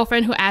was my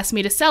girlfriend who asked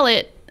me to sell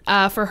it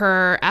for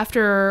her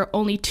after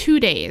only 2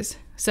 days.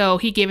 So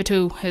he gave it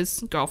to his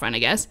girlfriend, I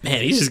guess.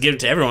 Man, he's just giving it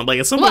to everyone. Like,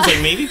 at some point,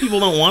 like, maybe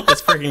people don't want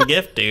this freaking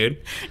gift, dude.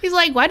 He's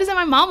like, why doesn't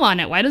my mom want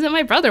it? Why doesn't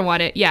my brother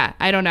want it? Yeah,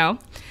 I don't know.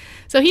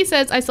 So he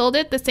says, I sold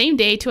it the same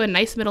day to a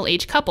nice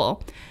middle-aged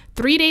couple.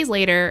 3 days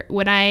later,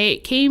 when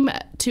I came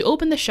to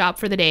open the shop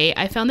for the day,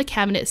 I found the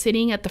cabinet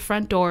sitting at the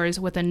front doors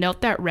with a note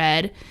that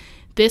read,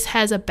 "This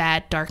has a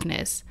bad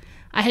darkness."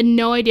 I had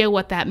no idea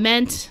what that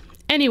meant.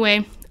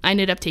 Anyway, I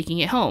ended up taking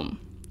it home.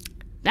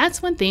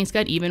 That's when things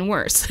got even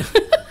worse.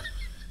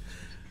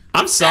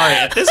 I'm sorry.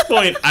 At this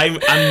point, I'm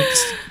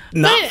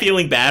not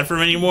feeling bad for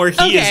him anymore.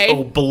 He is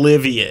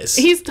oblivious.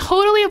 He's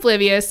totally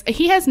oblivious.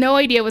 He has no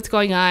idea what's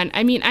going on.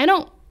 I mean, I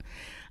don't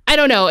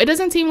know. It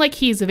doesn't seem like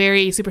he's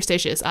very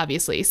superstitious,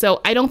 obviously.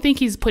 So I don't think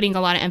he's putting a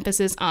lot of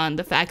emphasis on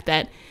the fact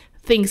that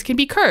things can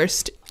be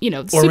cursed,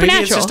 supernatural. Or maybe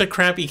it's just a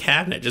crappy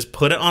cabinet. Just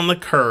put it on the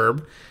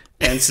curb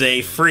and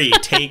say, free,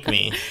 take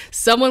me.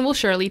 Someone will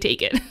surely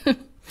take it.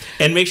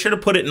 And make sure to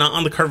put it not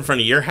on the curb in front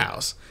of your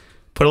house.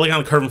 Put it like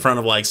on the curb in front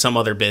of like some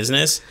other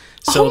business.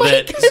 So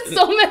God, it's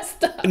so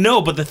messed up.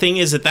 No, but the thing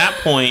is, at that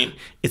point,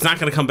 it's not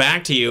going to come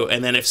back to you.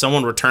 And then if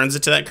someone returns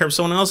it to that curb,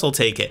 someone else will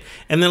take it.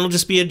 And then it'll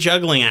just be a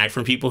juggling act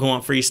from people who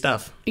want free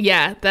stuff.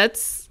 Yeah,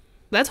 that's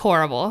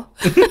horrible.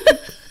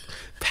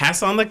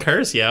 Pass on the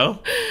curse, yo.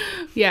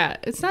 Yeah,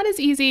 it's not as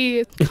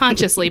easy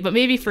consciously, but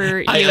maybe for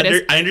you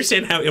I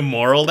understand how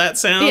immoral that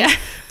sounds. Yeah.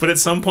 But at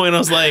some point I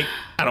was like,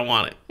 I don't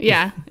want it.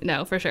 Yeah,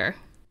 no, for sure.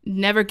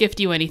 Never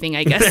gift you anything,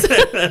 I guess.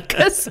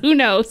 Because who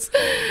knows?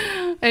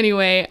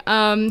 Anyway,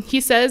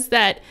 he says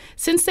that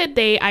since that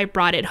day I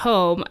brought it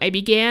home, I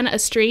began a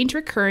strange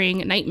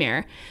recurring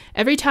nightmare.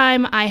 Every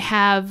time I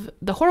have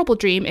the horrible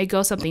dream, it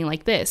goes something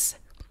like this.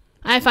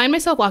 I find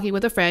myself walking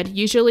with a friend,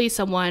 usually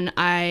someone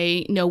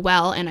I know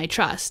well and I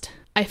trust.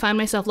 I find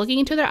myself looking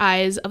into their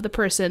eyes of the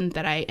person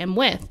that I am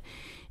with.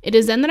 It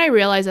is then that I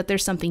realize that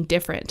there's something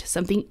different,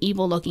 something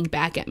evil looking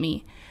back at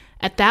me.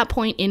 At that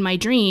point in my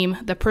dream,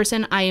 the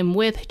person I am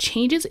with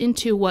changes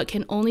into what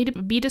can only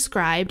be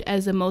described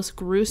as the most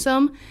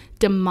gruesome,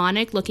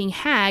 demonic-looking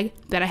hag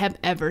that I have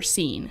ever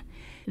seen.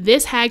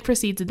 This hag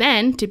proceeds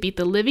then to beat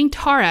the living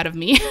tar out of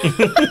me.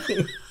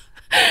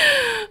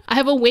 I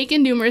have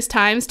awakened numerous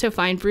times to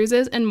find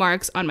bruises and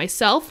marks on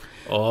myself.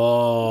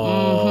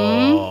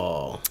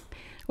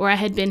 Where I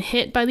had been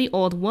hit by the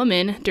old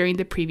woman during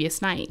the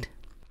previous night.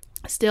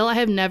 Still, I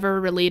have never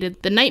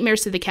related the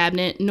nightmares to the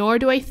cabinet, nor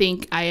do I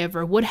think I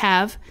ever would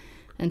have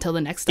until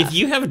the next stuff. If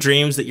you have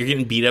dreams that you're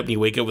getting beat up and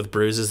you wake up with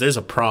bruises, there's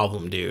a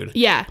problem, dude.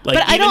 Yeah.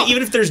 Like, but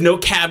even if there's no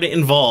cabinet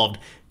involved,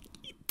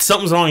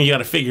 something's wrong. You got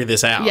to figure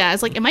this out. Yeah,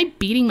 it's like, am I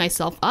beating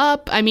myself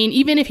up? I mean,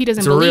 even if he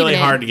doesn't believe it's really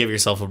hard to give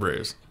yourself a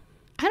bruise.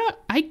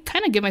 I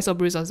kind of give myself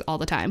bruises all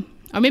the time.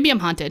 Or maybe I'm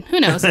haunted. Who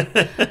knows?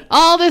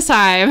 All this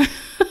time.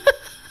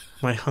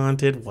 My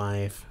haunted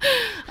wife.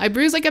 I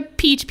bruise like a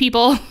peach,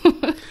 people.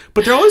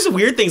 But they're always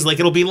weird things. Like,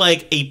 it'll be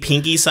like a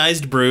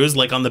pinky-sized bruise,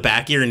 like on the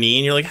back of your knee,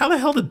 and you're like, how the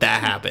hell did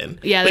that happen?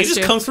 Yeah, that's true. It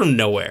just comes from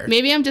nowhere.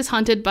 Maybe I'm just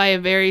haunted by a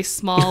very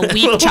small,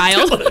 weak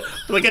child.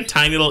 Like a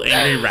tiny little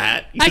angry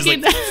rat.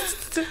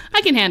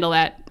 I can handle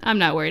that. I'm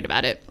not worried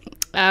about it.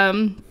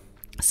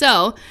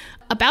 So,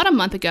 about a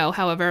month ago,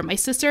 however, my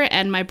sister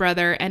and my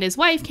brother and his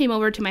wife came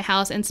over to my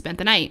house and spent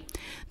the night.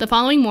 The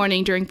following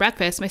morning, during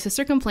breakfast, my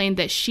sister complained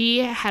that she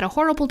had a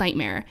horrible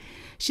nightmare.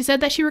 She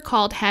said that she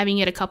recalled having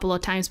it a couple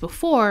of times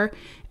before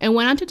and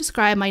went on to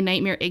describe my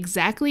nightmare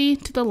exactly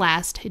to the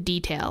last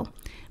detail.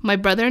 My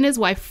brother and his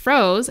wife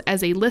froze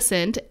as they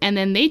listened, and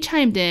then they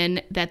chimed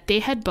in that they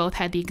had both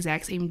had the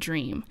exact same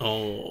dream.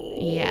 Oh.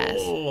 Yes.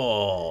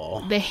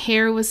 The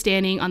hair was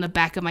standing on the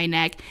back of my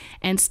neck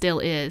and still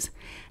is.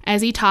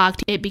 As he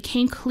talked, it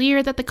became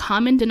clear that the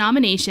common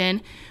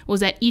denomination was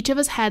that each of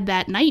us had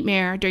that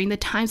nightmare during the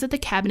times that the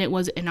cabinet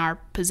was in our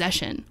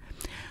possession.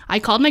 I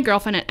called my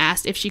girlfriend and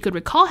asked if she could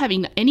recall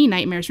having any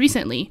nightmares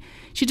recently.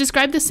 She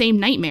described the same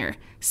nightmare,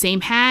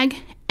 same hag,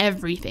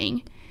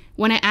 everything.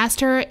 When I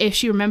asked her if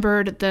she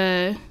remembered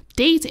the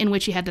date in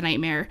which she had the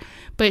nightmare,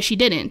 but she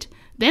didn't.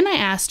 Then I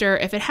asked her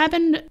if it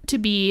happened to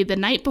be the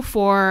night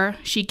before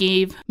she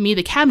gave me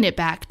the cabinet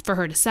back for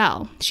her to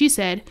sell. She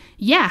said,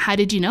 yeah, how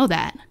did you know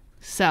that?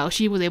 So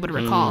she was able to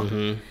recall.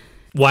 Mm-hmm.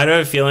 Why do I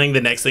have a feeling the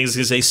next thing is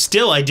going to say,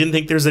 still, I didn't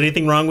think there's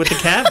anything wrong with the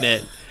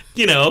cabinet.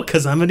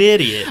 Because I'm an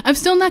idiot. I'm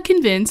still not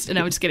convinced. And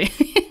I'm just kidding.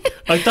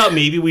 I thought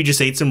maybe we just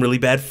ate some really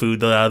bad food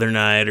the other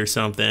night or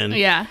something.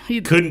 Yeah.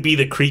 Couldn't be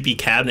the creepy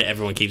cabinet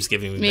everyone keeps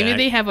giving me Maybe back.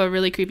 They have a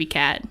really creepy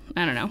cat.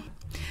 I don't know.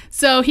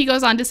 So he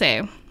goes on to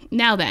say,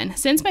 now then,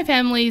 since my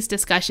family's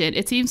discussion,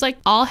 it seems like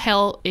all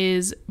hell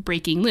is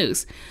breaking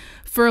loose.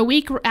 For a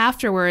week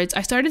afterwards,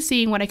 I started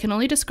seeing what I can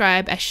only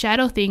describe as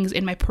shadow things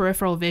in my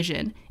peripheral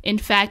vision. In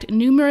fact,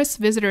 numerous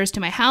visitors to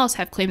my house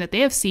have claimed that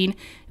they have seen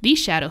these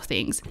shadow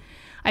things.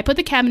 I put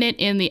the cabinet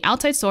in the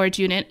outside storage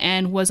unit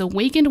and was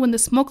awakened when the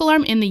smoke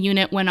alarm in the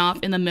unit went off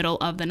in the middle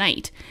of the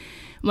night.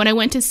 When I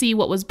went to see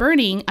what was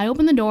burning, I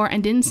opened the door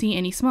and didn't see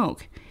any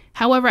smoke.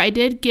 However, I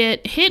did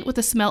get hit with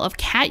the smell of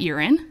cat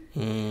urine.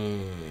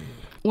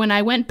 When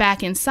I went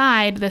back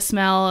inside, the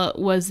smell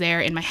was there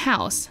in my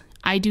house.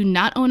 I do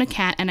not own a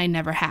cat and I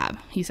never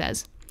have, he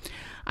says.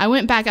 I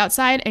went back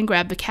outside and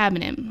grabbed the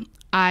cabinet.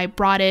 I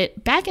brought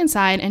it back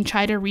inside and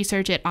tried to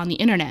research it on the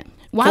internet.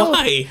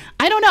 Why?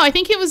 I don't know. I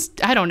think it was,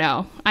 I don't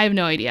know. I have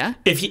no idea.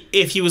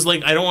 If he was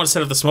like, I don't want to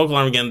set up the smoke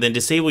alarm again, then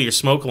disable your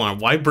smoke alarm.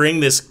 Why bring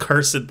this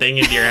cursed thing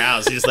into your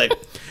house? He's like,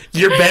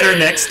 you're better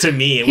next to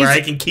me where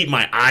I can keep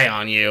my eye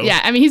on you.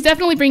 Yeah, I mean, he's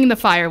definitely bringing the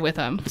fire with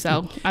him.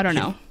 So, I don't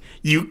know.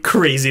 You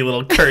crazy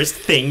little cursed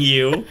thing,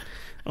 you.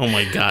 Oh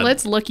my God.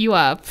 Let's look you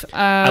up.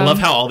 I love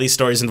how all these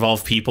stories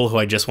involve people who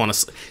I just want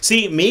to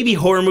see. Maybe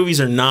horror movies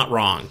are not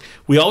wrong.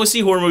 We always see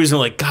horror movies and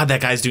we're like, God,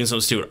 that guy's doing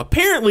something stupid.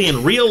 Apparently,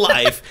 in real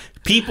life,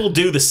 people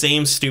do the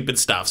same stupid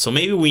stuff. So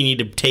maybe we need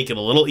to take it a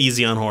little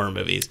easy on horror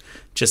movies.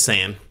 Just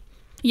saying.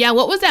 Yeah,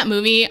 what was that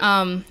movie?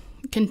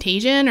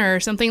 Contagion or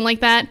something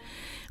like that,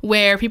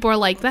 where people are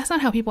like, that's not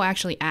how people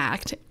actually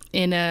act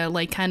in a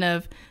like kind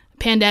of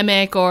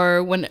pandemic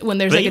or when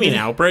there's like you mean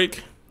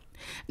Outbreak?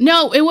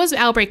 No, it was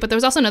Outbreak, but there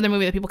was also another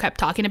movie that people kept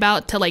talking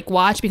about to like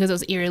watch because it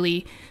was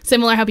eerily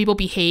similar how people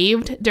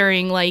behaved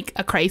during like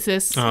a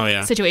crisis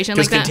situation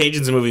like that. Because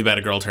Contagion's a movie about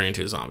a girl turning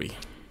into a zombie.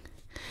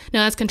 No,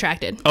 that's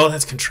Contracted. Oh,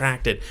 that's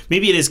Contracted.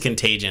 Maybe it is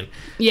Contagion.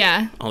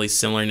 Yeah. All these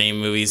similar name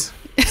movies.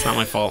 It's not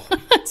my fault.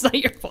 It's not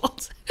your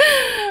fault.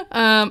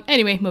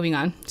 Anyway, moving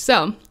on.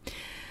 So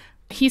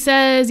he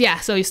says,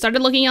 so he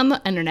started looking on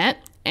the internet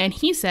and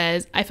he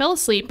says, I fell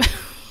asleep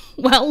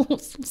while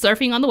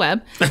surfing on the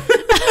web.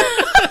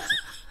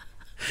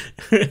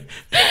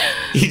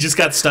 He just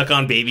got stuck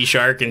on Baby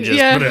Shark and just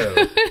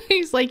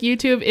He's like,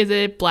 YouTube is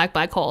a black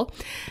hole.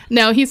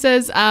 No, he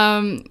says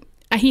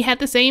he had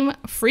the same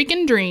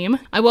freaking dream.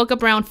 I woke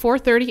up around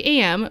 4:30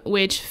 a.m.,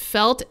 which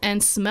felt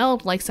and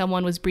smelled like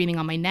someone was breathing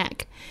on my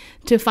neck,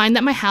 to find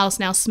that my house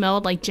now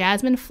smelled like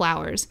jasmine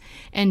flowers,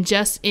 and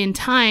just in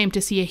time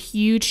to see a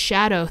huge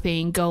shadow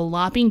thing go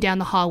lopping down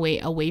the hallway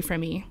away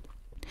from me.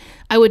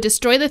 I would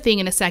destroy the thing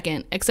in a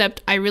second,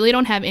 except I really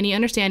don't have any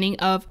understanding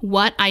of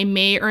what I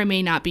may or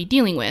may not be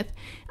dealing with.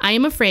 I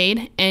am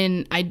afraid,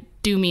 and I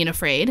do mean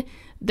afraid,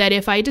 that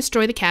if I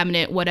destroy the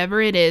cabinet,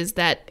 whatever it is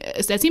that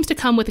seems to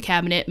come with the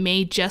cabinet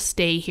may just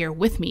stay here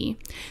with me.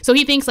 So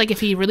he thinks like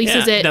if he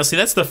releases it... Now, see,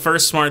 that's the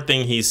first smart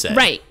thing he said.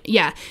 Right,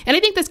 yeah. And I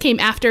think this came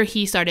after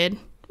he started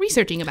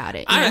researching about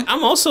it.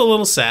 I'm also a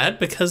little sad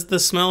because the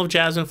smell of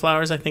jasmine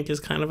flowers, I think, is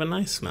kind of a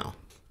nice smell.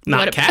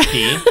 Not cat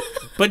pee.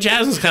 But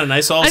jasmine's kind of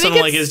nice. So all of a sudden,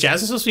 like, is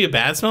jasmine supposed to be a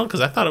bad smell? Because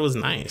I thought it was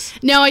nice.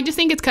 No, I just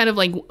think it's kind of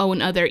like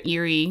another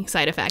eerie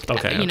side effect,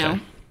 you know,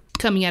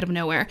 coming out of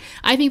nowhere.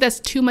 I think that's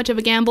too much of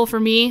a gamble for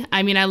me.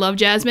 I mean, I love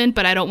jasmine,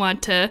 but I don't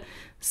want to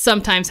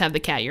sometimes have the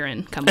cat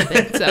urine come with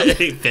it. So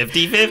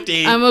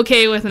 50-50. I'm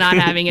okay with not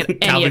having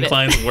it. Calvin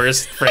Klein's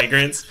worst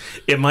fragrance.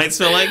 It might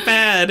smell like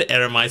bad,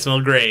 and it might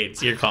smell great.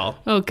 It's your call.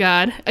 Oh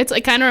God, it's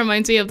like kind of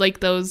reminds me of like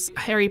those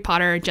Harry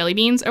Potter jelly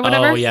beans or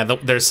whatever. Oh yeah,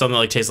 there's something that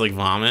like tastes like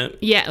vomit.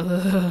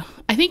 Yeah,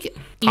 I think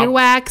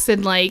earwax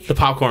and like the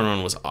popcorn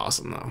one was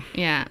awesome though.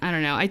 Yeah, I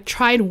don't know. I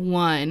tried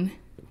one,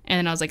 and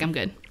then I was like, I'm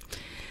good.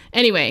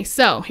 Anyway,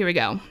 so here we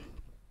go.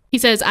 He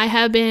says, I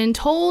have been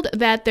told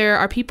that there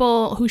are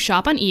people who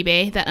shop on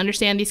eBay that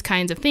understand these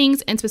kinds of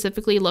things and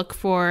specifically look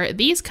for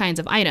these kinds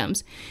of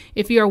items.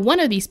 If you are one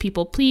of these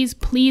people, please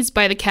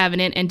buy the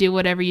cabinet and do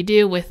whatever you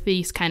do with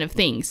these kind of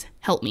things.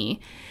 Help me.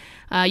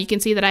 You can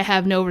see that I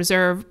have no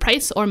reserve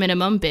price or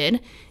minimum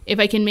bid. If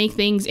I can make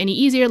things any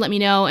easier, let me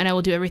know and I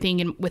will do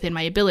everything within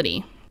my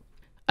ability.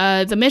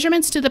 The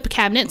measurements to the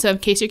cabinet, so in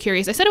case you're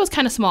curious, I said it was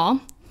kind of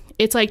small.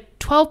 It's like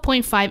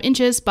 12.5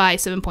 inches by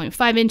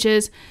 7.5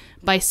 inches.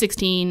 By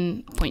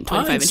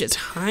 16.25 inches.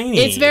 Tiny.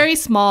 It's very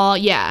small.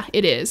 Yeah,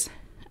 it is.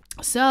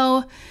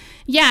 So,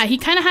 yeah, he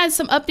kind of had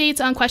some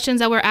updates on questions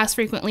that were asked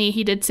frequently.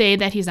 He did say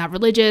that he's not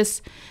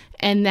religious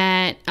and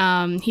that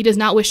he does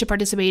not wish to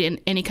participate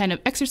in any kind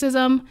of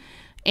exorcism.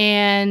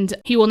 And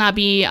he will not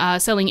be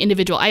selling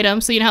individual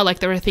items. So you know how like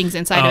there were things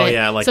inside of it. Oh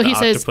yeah, like so the he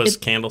octopus says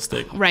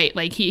candlestick. Right,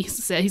 like he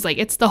said, he's like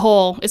it's the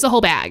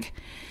whole bag.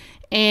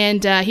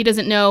 And he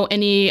doesn't know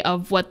any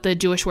of what the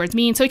Jewish words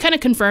mean. So he kind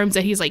of confirms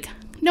that he's like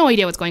no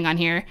idea what's going on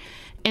here,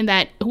 and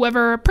that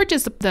whoever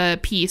purchased the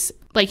piece,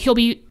 like he'll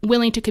be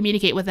willing to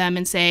communicate with them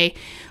and say,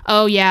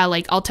 oh yeah,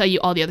 like I'll tell you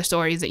all the other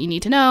stories that you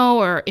need to know,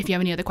 or if you have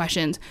any other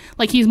questions.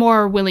 Like he's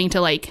more willing to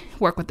like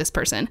work with this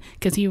person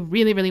because he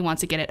really, really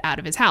wants to get it out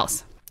of his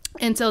house.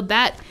 And so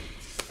that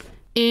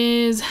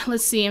is,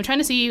 let's see, I'm trying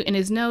to see in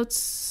his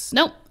notes.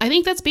 Nope, I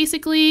think that's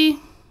basically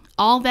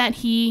all that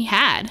he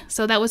had.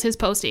 So that was his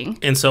posting.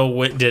 And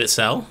so did it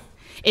sell?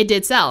 It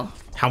did sell.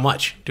 How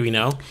much? Do we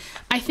know?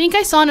 I think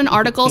I saw in an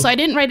article, so I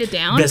didn't write it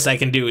down. Best I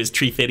can do is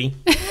tree fitty.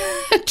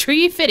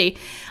 Tree fitty.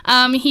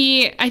 I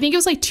think it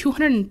was like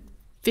 $250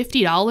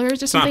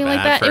 or something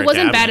like that. It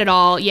wasn't bad at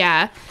all.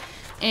 Yeah.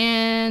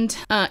 And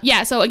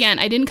so again,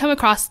 I didn't come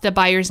across the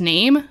buyer's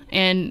name,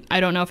 and I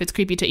don't know if it's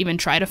creepy to even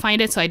try to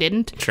find it, so I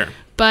didn't. Sure.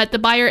 But the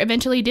buyer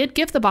eventually did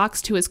gift the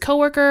box to his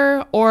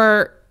coworker,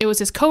 or it was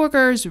his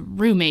coworker's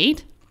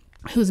roommate,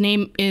 whose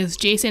name is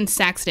Jason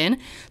Saxton.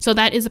 So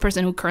that is the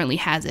person who currently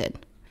has it.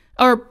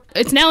 Or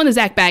it's now in the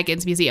Zach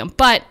Baggins Museum,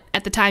 but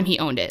at the time he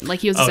owned it.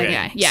 Like he was the second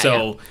guy. Yeah.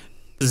 So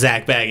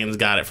Zach Baggins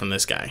got it from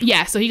this guy.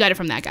 Yeah, so he got it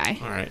from that guy.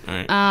 All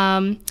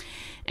right.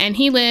 And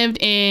he lived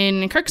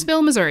in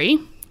Kirksville, Missouri.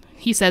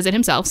 He says it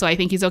himself, so I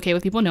think he's okay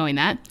with people knowing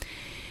that.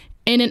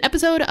 In an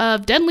episode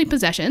of Deadly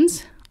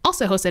Possessions,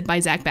 also hosted by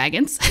Zach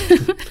Baggins.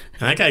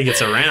 That guy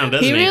gets around,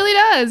 doesn't he? He really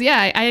does.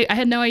 Yeah, I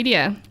had no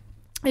idea.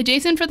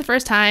 Jason, for the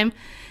first time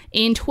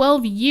in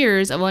 12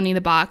 years of owning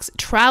the box,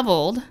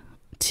 traveled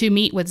to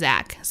meet with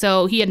Zach.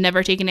 So he had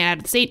never taken it out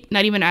of the state,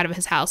 not even out of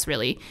his house,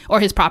 really, or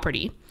his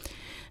property.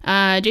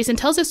 Jason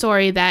tells a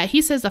story that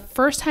he says the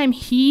first time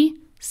he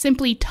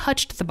simply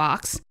touched the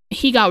box,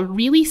 he got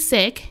really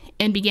sick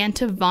and began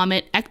to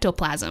vomit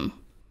ectoplasm.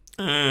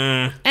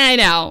 I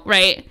know,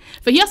 right?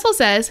 But he also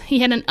says he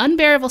had an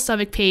unbearable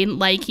stomach pain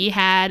like he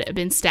had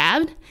been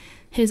stabbed.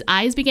 His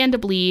eyes began to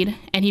bleed,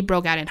 and he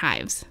broke out in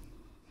hives.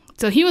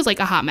 So he was like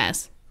a hot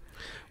mess.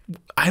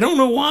 I don't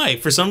know why.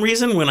 For some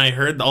reason, when I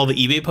heard all the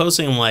eBay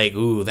posting, I'm like,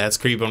 ooh, that's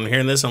creepy. I'm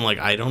hearing this, I'm like,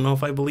 I don't know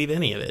if I believe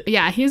any of it.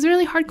 Yeah, he was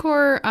really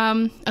hardcore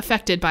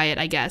affected by it,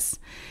 I guess.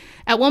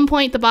 At one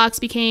point, the box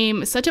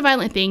became such a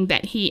violent thing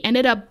that he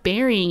ended up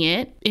burying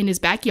it in his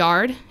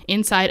backyard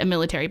inside a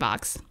military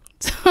box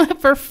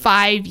for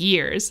 5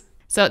 years.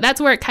 So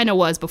that's where it kind of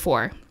was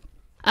before.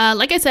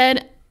 Like I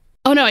said,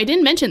 oh no, I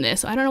didn't mention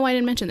this. I don't know why I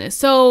didn't mention this.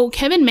 So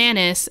Kevin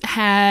Mannis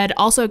had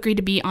also agreed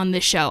to be on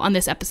this show, on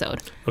this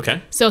episode.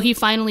 Okay. So he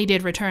finally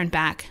did return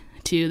back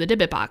to the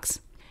Dybbuk box.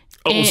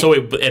 Oh,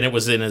 and it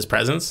was in his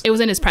presence? It was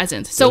in his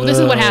presence. So this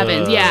is what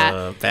happened.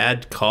 Yeah.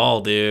 Bad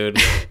call, dude.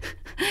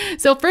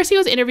 So first he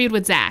was interviewed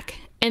with Zach.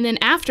 And then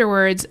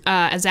afterwards,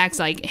 Zach's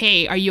like,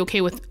 hey, are you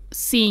okay with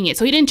seeing it?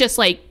 So he didn't just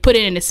like put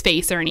it in his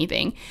face or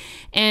anything.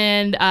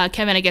 And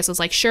Kevin, I guess, was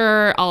like,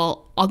 sure,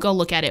 I'll go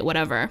look at it,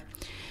 whatever.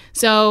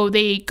 So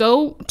they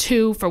go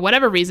to, for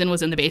whatever reason,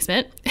 was in the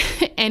basement.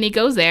 And he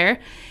goes there.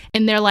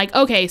 And they're like,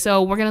 okay,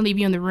 so we're going to leave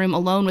you in the room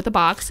alone with the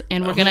box.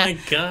 And we're going to... Oh, my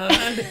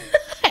God.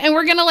 And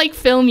we're going to, like,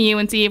 film you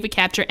and see if we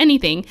capture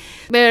anything.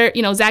 There,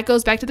 Zach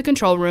goes back to the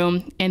control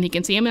room. And he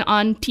can see him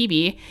on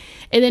TV.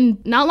 And then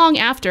not long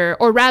after,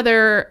 or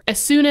rather, as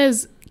soon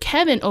as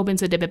Kevin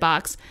opens the Dybbuk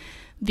box,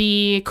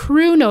 the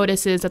crew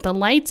notices that the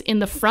lights in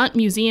the front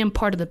museum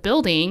part of the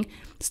building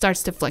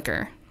starts to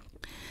flicker.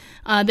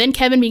 Then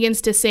Kevin begins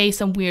to say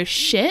some weird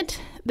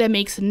shit that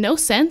makes no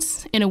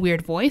sense in a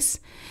weird voice.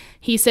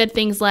 He said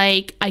things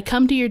like, I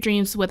come to your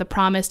dreams with a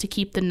promise to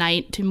keep the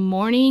night to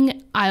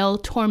morning. I'll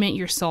torment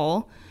your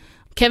soul.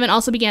 Kevin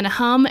also began to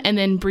hum and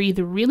then breathe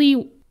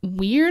really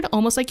weird,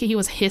 almost like he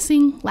was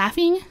hissing,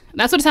 laughing.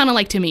 That's what it sounded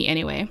like to me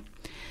anyway.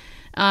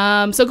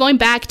 So going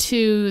back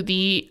to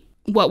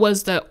what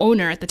was the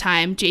owner at the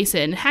time,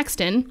 Jason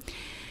Haxton,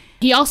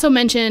 he also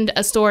mentioned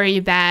a story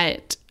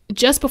that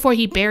just before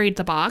he buried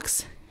the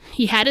box,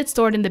 he had it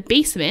stored in the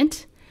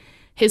basement.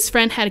 His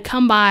friend had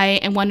come by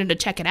and wanted to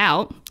check it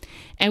out.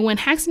 And when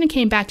Haxton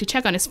came back to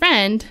check on his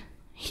friend,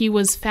 he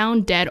was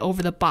found dead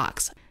over the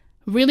box.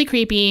 Really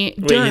creepy.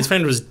 Wait, his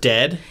friend was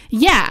dead?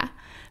 Yeah.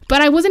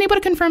 But I wasn't able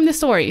to confirm this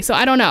story, so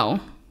I don't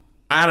know.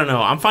 I don't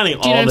know. I'm finding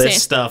all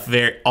this stuff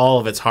all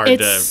of it's hard to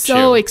chew. It's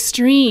so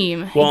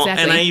extreme. Well,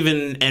 exactly. and I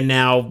even am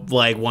now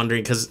like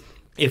wondering, because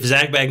if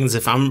Zach Baggins,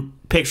 if I'm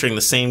picturing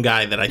the same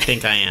guy that I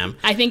think I am,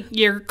 I think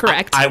you're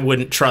correct. I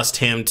wouldn't trust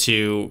him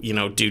to,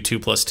 do 2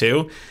 +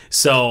 2.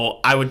 So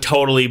I would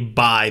totally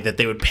buy that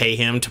they would pay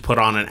him to put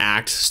on an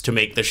act to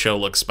make the show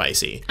look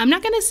spicy. I'm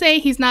not going to say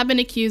he's not been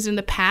accused in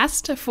the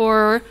past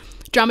for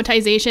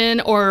dramatization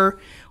or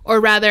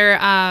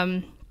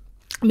rather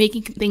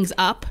making things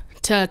up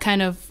to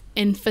kind of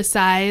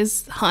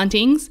emphasize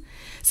hauntings.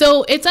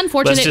 So it's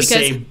unfortunate. Let's just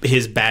because say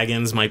his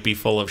Baggins might be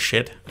full of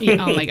shit. Yeah,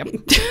 oh my God.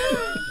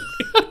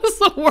 That's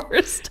the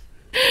worst.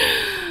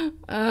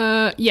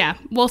 Yeah,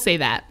 we'll say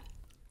that.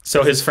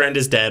 So his friend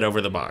is dead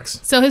over the box.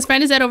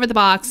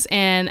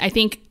 And I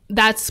think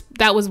that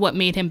was what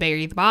made him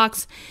bury the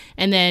box.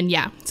 And then,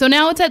 yeah. So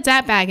now it's at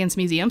Zach Baggins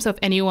Museum. So if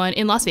anyone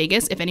in Las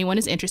Vegas, if anyone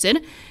is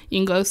interested, you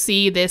can go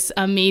see this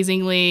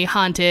amazingly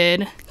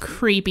haunted,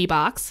 creepy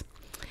box.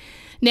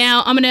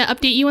 Now, I'm going to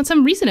update you on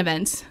some recent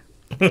events.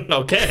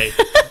 Okay.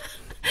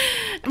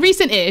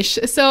 Recent-ish.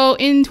 So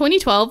in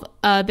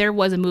 2012, there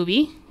was a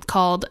movie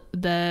called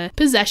The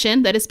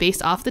Possession that is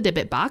based off the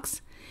Dybbuk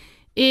box.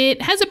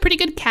 It has a pretty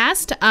good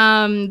cast.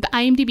 The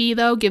IMDb,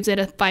 though, gives it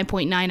a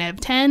 5.9 out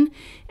of 10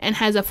 and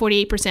has a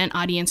 48%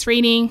 audience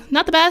rating.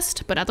 Not the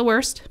best, but not the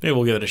worst. Maybe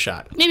we'll give it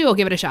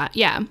a shot.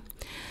 Yeah.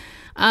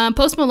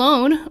 Post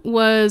Malone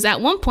was at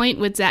one point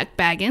with Zach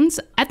Baggins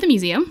at the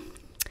museum.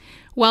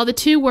 While the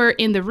two were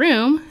in the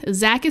room,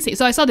 Zach is...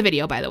 So I saw the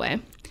video, by the way.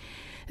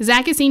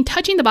 Zach is seen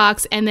touching the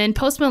box, and then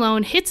Post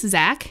Malone hits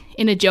Zach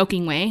in a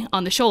joking way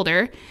on the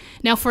shoulder.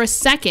 Now, for a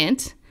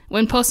second,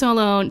 when Post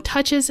Malone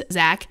touches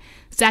Zach,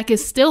 Zach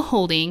is still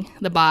holding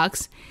the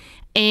box,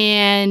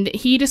 and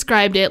he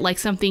described it like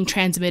something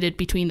transmitted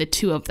between the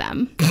two of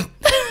them.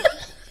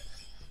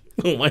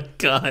 Oh my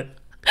God.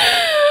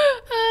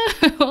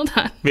 Hold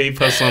on. Maybe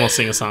Post Malone will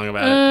sing a song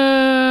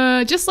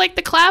about it. Just like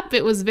the clap,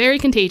 it was very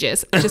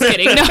contagious. Just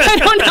kidding. No, I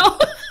don't know.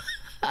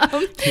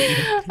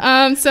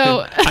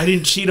 So I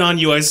didn't cheat on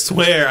you, I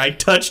swear. I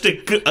touched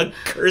a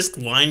cursed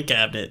wine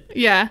cabinet.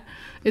 yeah,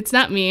 it's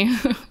not me.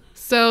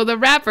 So the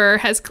rapper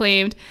has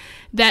claimed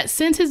that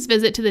since his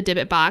visit to the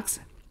Dybbuk box,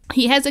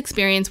 he has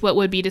experienced what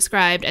would be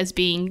described as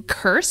being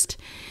cursed.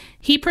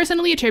 He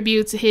personally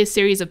attributes his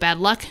series of bad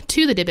luck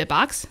to the Dybbuk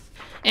box,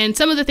 and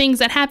some of the things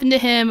that happened to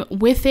him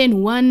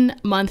within 1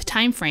 month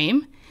time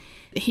frame.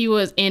 He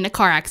was in a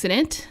car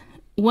accident.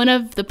 One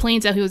of the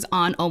planes that he was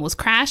on almost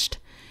crashed.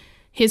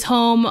 His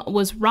home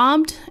was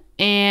robbed,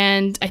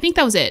 and I think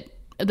that was it,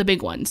 the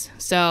big ones.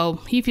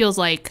 So he feels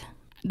like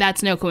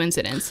that's no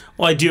coincidence.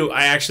 Well,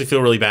 I actually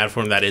feel really bad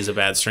for him. That is a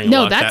bad string of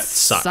luck. That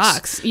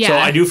sucks. Yeah. So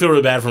I do feel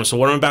really bad for him. So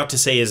what I'm about to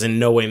say is in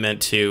no way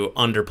meant to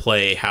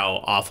underplay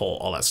how awful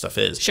all that stuff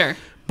is. Sure.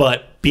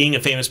 But being a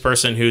famous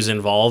person who's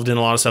involved in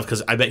a lot of stuff,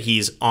 because I bet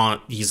he's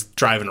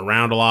driving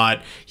around a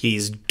lot.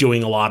 He's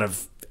doing a lot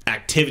of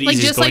activities. Like,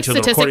 he's just going like to the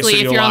recording statistically,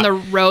 studio if you're a on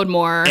lot. the road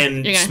more.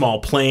 And small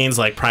planes,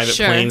 like private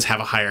Sure. planes, have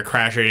a higher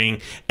crash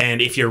rating.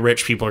 And if you're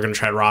rich, people are going to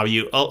try to rob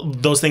you.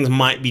 Those things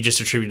might be just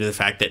attributed to the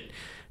fact that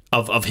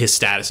of his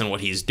status and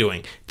what he's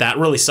doing. That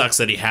really sucks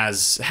that he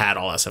has had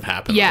all that stuff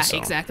happen. Yeah, so.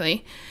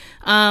 exactly.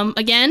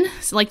 Again,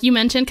 like you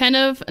mentioned, kind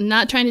of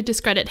not trying to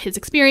discredit his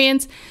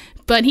experience,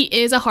 but he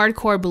is a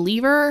hardcore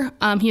believer.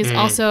 He is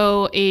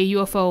also a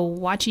UFO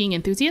watching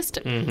enthusiast.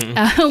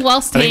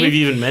 While staying, I think we've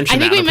even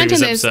mentioned that in a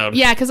previous episode.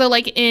 Yeah, because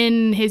like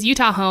in his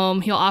Utah home,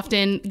 he'll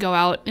often go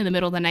out in the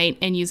middle of the night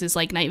and use his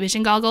like night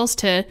vision goggles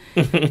to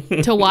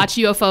watch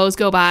UFOs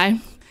go by.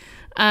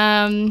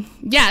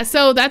 Yeah,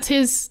 so that's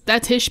his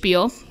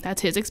spiel.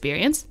 That's his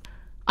experience.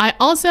 I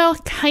also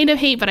kind of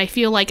hate, but I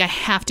feel like I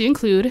have to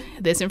include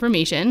this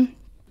information.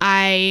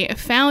 I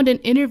found an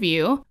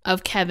interview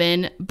of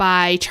Kevin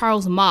by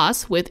Charles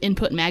Moss with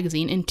Input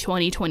Magazine in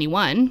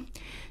 2021.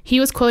 He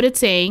was quoted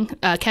saying,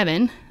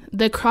 Kevin,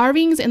 "The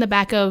carvings in the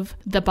back of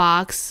the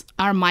box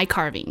are my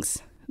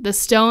carvings. The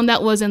stone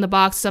that was in the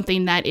box is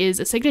something that is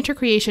a signature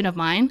creation of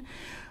mine.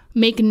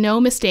 Make no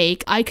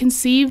mistake, I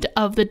conceived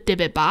of the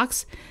Dybbuk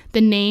box,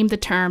 the name, the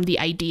term, the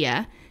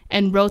idea,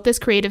 and wrote this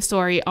creative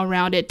story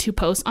around it to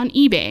post on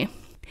eBay."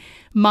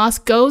 Moss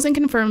goes and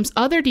confirms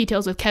other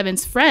details with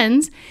Kevin's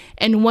friends,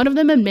 and one of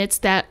them admits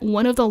that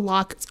one of the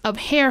locks of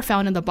hair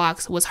found in the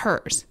box was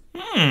hers.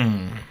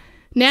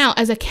 Now,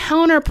 as a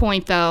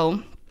counterpoint,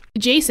 though,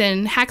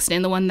 Jason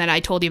Haxton, the one that I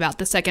told you about,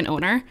 the second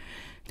owner,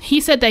 he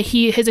said that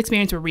his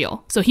experience were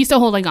real, so he's still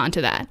holding on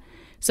to that.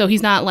 So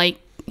he's not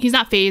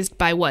fazed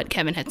by what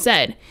Kevin had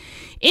said.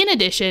 In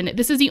addition,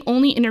 this is the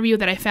only interview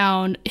that I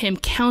found him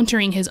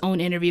countering his own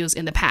interviews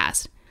in the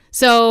past.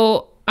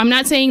 So I'm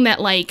not saying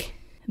that like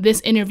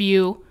this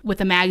interview with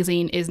the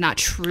magazine is not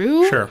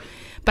true. Sure.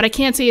 But I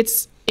can't say it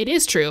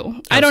is true.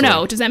 Absolutely. I don't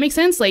know. Does that make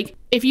sense? Like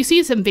if you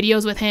see some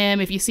videos with him,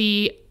 if you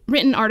see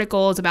written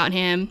articles about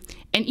him,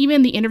 and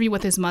even the interview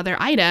with his mother,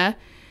 Ida,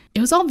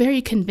 it was all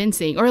very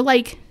convincing. Or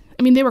like,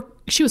 I mean,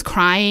 she was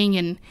crying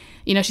and,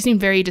 you know, she seemed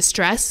very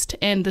distressed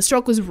and the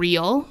stroke was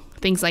real,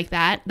 things like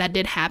that. That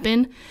did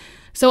happen.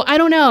 So I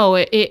don't know.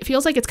 It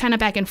feels like it's kind of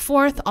back and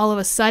forth all of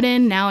a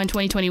sudden now in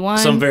 2021.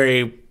 Some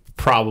very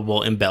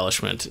probable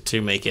embellishment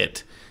to make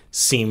it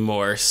seem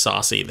more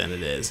saucy than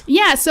it is.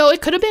 Yeah, so it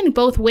could have been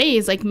both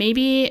ways. Like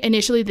maybe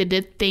initially they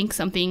did think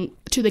something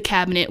to the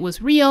cabinet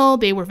was real.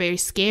 They were very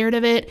scared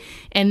of it.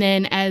 And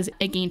then as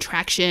it gained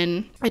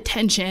traction,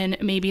 attention,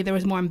 maybe there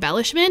was more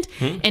embellishment.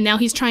 And now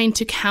he's trying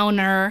to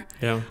counter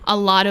a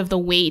lot of the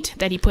weight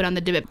that he put on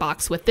the Dybbuk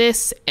box with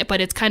this.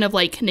 But it's kind of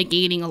like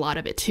negating a lot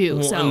of it too.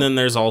 Well, and then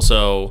there's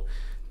also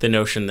the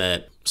notion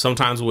that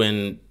sometimes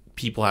when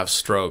people have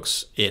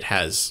strokes,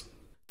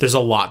 there's a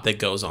lot that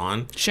goes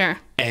on. Sure.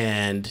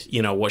 And,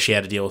 you know, what she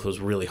had to deal with was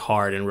really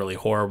hard and really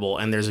horrible.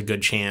 And there's a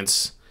good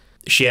chance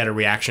she had a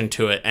reaction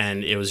to it.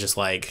 And it was just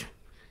like,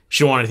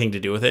 she didn't want anything to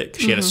do with it.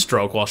 She had a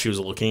stroke while she was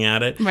looking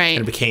at it. Right.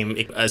 And it became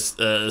a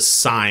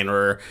sign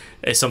or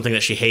something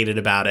that she hated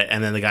about it.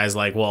 And then the guy's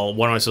like, well,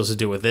 what am I supposed to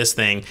do with this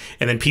thing?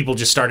 And then people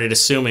just started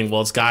assuming,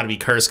 well, it's got to be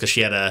cursed because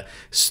she had a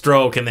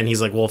stroke. And then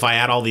he's like, well, if I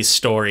add all these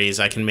stories,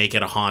 I can make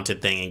it a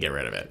haunted thing and get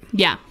rid of it.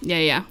 Yeah.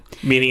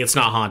 Meaning it's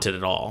not haunted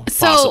at all,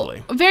 So,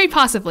 possibly. Very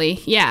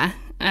possibly, yeah.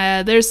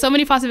 There's so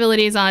many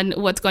possibilities on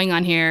what's going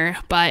on here,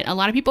 but a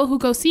lot of people who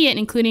go see it,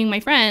 including my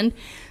friend,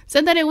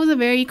 said that it was a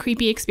very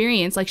creepy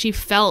experience. Like she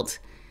felt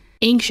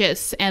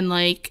anxious and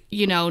like,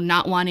 you know,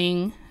 not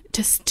wanting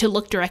to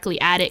look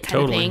directly at it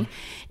kind of thing.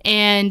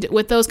 And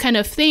with those kind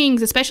of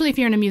things, especially if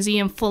you're in a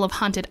museum full of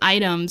haunted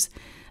items,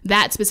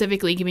 that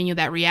specifically giving you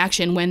that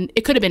reaction when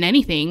it could have been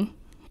anything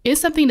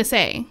is something to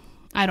say.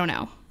 I don't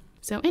know.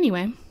 So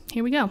anyway,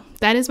 here we go.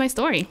 That is my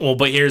story. Well,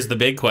 but here's the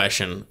big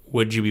question.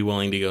 Would you be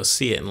willing to go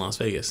see it in Las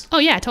Vegas? Oh,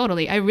 yeah,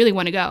 totally. I really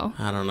want to go.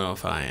 I don't know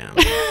if I am.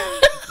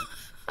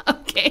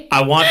 Okay.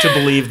 I want to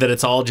believe that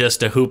it's all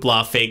just a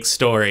hoopla fake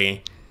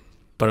story,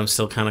 but I'm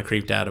still kind of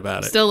creeped out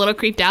about it. Still a little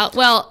creeped out.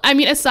 Well, I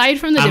mean, aside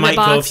from the Dybbuk box.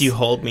 I might go if you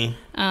hold me.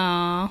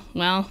 Oh,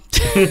 well,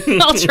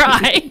 I'll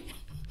try.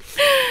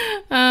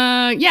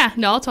 Yeah,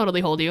 no, I'll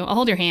totally hold you. I'll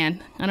hold your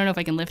hand. I don't know if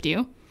I can lift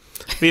you.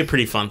 It'd be a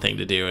pretty fun thing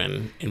to do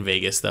in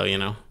Vegas, though, you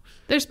know?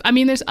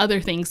 There's other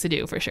things to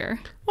do for sure.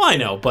 Well, I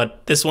know,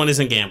 but this one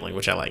isn't gambling,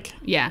 which I like.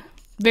 Yeah,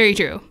 very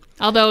true.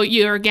 Although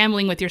you're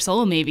gambling with your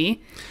soul,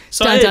 maybe.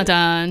 So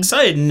So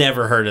I had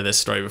never heard of this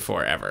story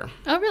before, ever.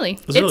 Oh, really?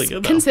 It's really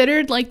good, though.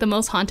 Considered like the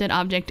most haunted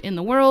object in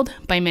the world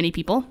by many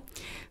people.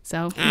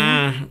 So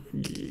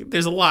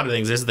there's a lot of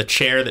things. There's the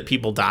chair that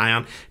people die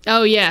on.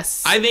 Oh,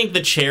 yes. I think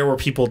the chair where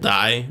people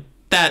die,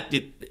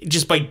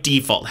 just by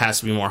default has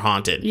to be more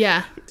haunted.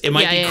 Yeah. It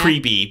might be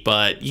creepy,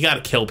 but you got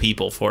to kill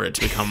people for it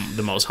to become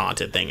the most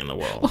haunted thing in the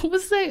world. What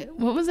was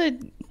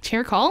the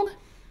chair called?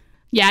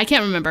 Yeah, I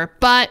can't remember,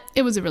 but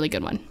it was a really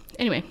good one.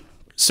 Anyway.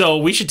 So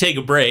we should take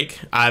a break.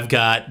 I've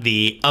got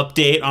the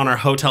update on our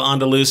Hotel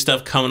Andaluz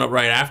stuff coming up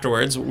right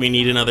afterwards. We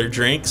need another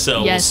drink,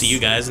 so We'll see you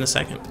guys in a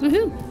second.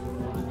 Woohoo.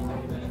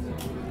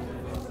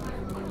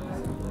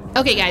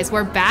 Okay, guys,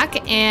 we're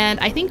back, and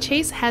I think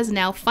Chase has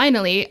now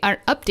finally our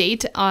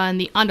update on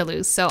the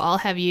Andaluz, so I'll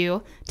have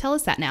you tell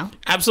us that now.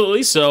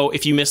 Absolutely. So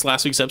if you missed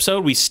last week's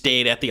episode, we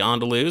stayed at the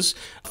Andaluz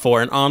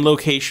for an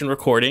on-location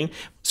recording.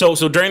 So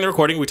during the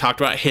recording, we talked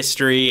about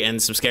history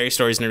and some scary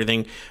stories and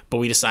everything, but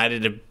we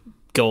decided to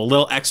go a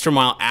little extra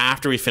mile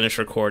after we finished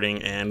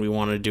recording, and we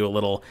wanted to do a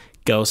little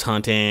ghost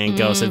hunting,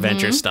 ghost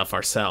adventure stuff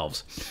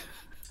ourselves.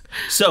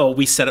 So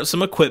we set up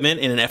some equipment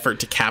in an effort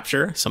to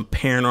capture some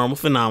paranormal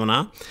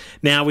phenomena.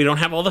 Now, we don't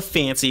have all the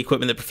fancy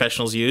equipment that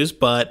professionals use,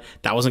 but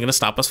that wasn't going to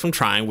stop us from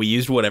trying. We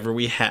used whatever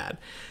we had.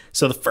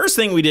 So the first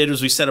thing we did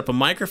was we set up a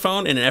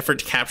microphone in an effort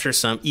to capture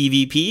some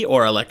EVP,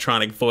 or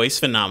electronic voice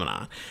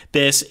phenomena.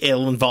 This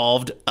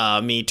involved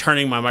me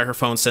turning my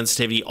microphone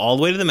sensitivity all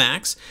the way to the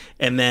max,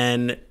 and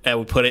then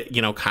we put it,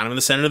 kind of in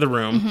the center of the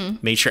room,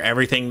 made sure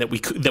everything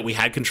that we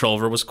had control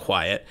over was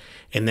quiet,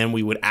 and then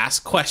we would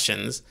ask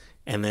questions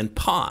and then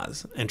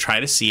pause and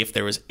try to see if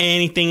there was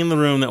anything in the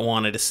room that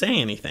wanted to say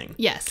anything.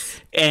 Yes.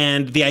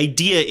 And the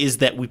idea is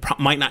that we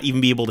might not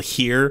even be able to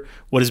hear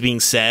what is being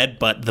said,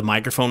 but the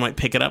microphone might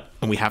pick it up,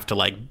 and we have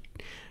to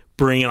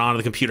bring it onto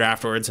the computer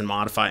afterwards and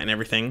modify it and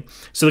everything.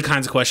 So the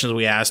kinds of questions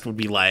we asked would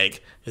be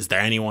like, is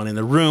there anyone in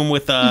the room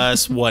with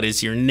us? What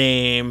is your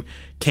name?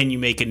 Can you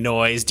make a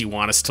noise? Do you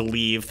want us to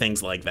leave?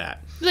 Things like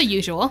that. The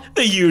usual.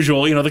 The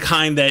usual, the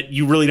kind that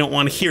you really don't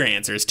want to hear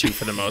answers to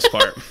for the most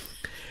part.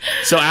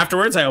 So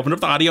afterwards, I opened up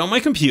the audio on my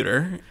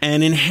computer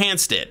and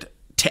enhanced it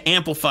to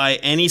amplify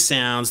any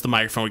sounds the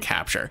microphone would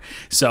capture.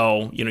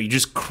 So, you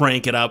just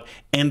crank it up.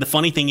 And the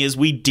funny thing is,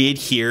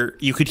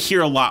 you could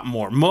hear a lot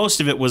more. Most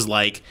of it was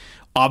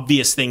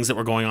obvious things that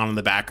were going on in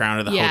the background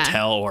of the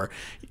hotel, or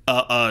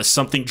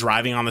something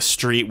driving on the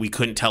street. We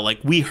couldn't tell.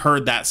 We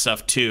heard that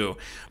stuff too.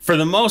 For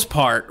the most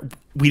part,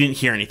 we didn't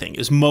hear anything. It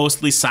was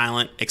mostly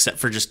silent, except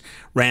for just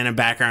random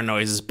background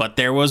noises. But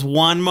there was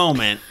one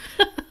moment...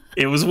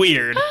 It was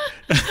weird,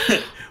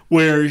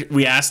 where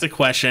we asked a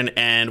question,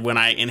 and when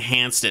I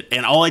enhanced it,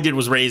 and all I did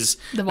was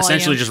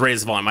essentially just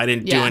raise the volume. I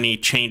didn't do any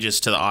changes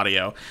to the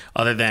audio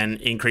other than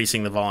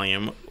increasing the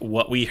volume.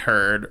 What we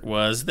heard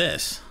was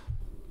this.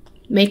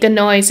 Make a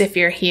noise if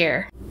you're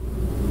here.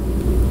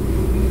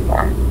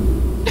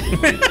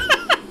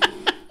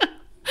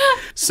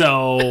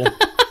 So...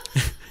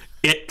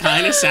 It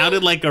kind of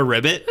sounded like a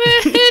ribbit.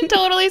 It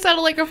totally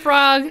sounded like a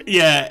frog.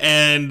 Yeah,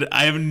 and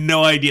I have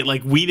no idea.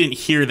 We didn't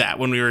hear that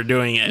when we were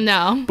doing it.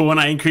 No. But when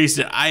I increased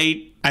it,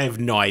 I have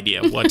no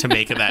idea what to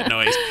make of that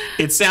noise.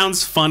 It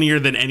sounds funnier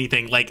than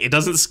anything. It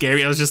doesn't scare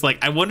me. I was just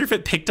I wonder if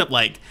it picked up,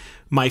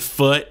 my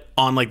foot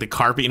on, the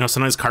carpet.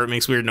 Sometimes carpet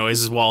makes weird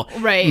noises. Well,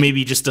 right.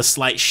 Maybe just a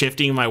slight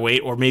shifting of my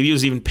weight, or maybe it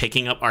was even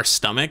picking up our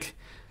stomach.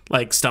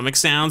 Stomach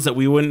sounds that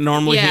we wouldn't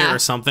normally hear or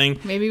something.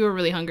 Maybe we were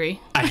really hungry.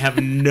 I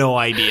have no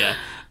idea.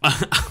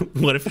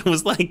 What if it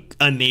was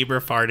a neighbor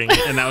farting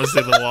and that was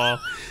in the wall?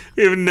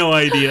 We have no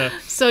idea.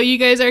 So you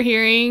guys are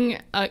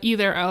hearing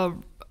either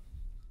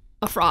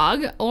a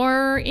frog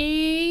or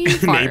a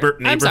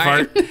fart. neighbor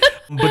fart.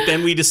 But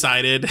then we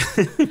decided...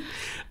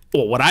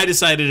 Well, what I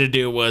decided to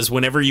do was,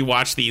 whenever you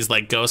watch these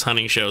ghost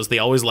hunting shows, they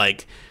always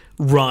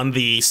run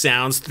the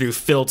sounds through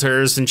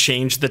filters and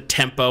change the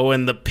tempo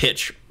and the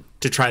pitch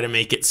to try to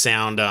make it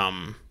sound...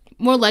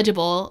 more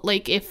legible.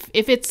 If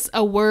it's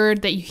a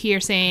word that you hear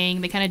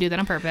saying, they kind of do that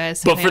on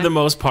purpose. But for the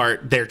most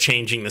part, they're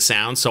changing the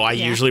sound. So I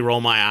usually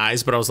roll my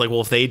eyes, but I was like, well,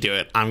 if they do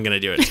it, I'm going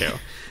to do it too.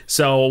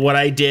 So what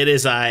I did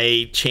is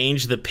I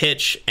changed the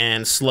pitch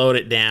and slowed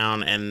it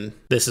down, and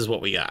this is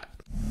what we got.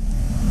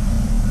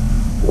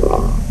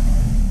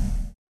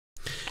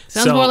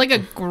 Sounds more like a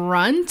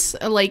grunt,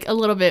 a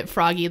little bit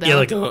froggy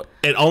though. Yeah,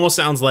 it almost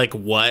sounds like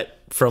what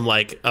from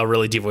a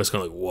really deep voice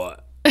going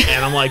what?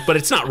 And I'm like, but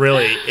it's not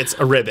really. It's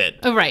a ribbit.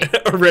 Oh, right.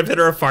 A ribbit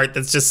or a fart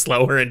that's just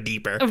slower and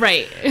deeper.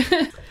 Right.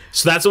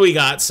 So that's what we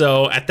got.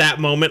 So at that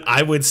moment,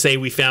 I would say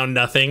we found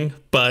nothing.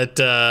 But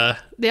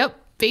yep.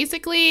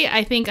 Basically,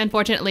 I think,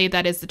 unfortunately,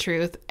 that is the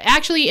truth.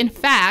 Actually, in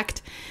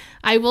fact,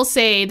 I will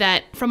say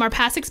that from our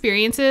past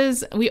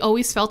experiences, we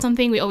always felt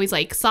something. We always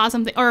saw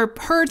something or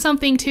heard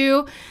something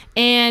too.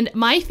 And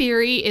my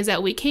theory is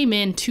that we came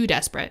in too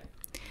desperate.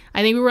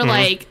 I think we were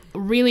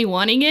really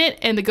wanting it,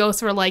 and the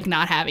ghosts were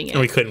not having it.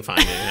 And we couldn't find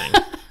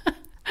anything.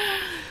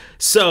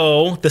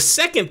 So the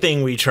second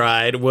thing we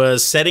tried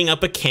was setting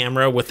up a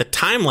camera with a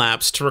time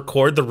lapse to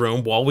record the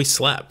room while we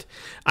slept.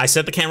 I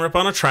set the camera up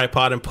on a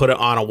tripod and put it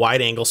on a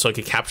wide angle so I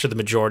could capture the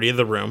majority of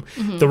the room.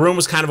 The room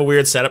was kind of a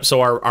weird setup, so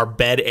our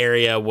bed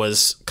area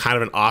was kind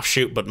of an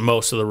offshoot, but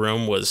most of the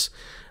room was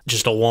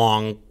just a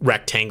long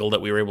rectangle that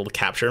we were able to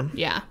capture.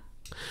 Yeah.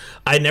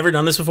 I had never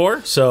done this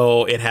before,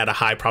 so it had a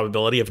high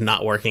probability of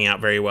not working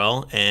out very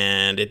well,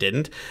 and it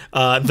didn't.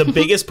 The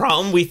biggest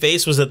problem we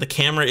faced was that the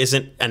camera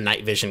isn't a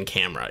night vision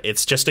camera.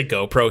 It's just a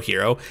GoPro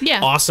Hero.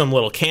 Yeah. Awesome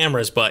little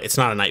cameras, but it's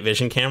not a night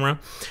vision camera.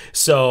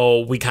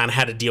 So we kind of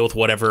had to deal with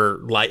whatever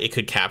light it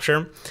could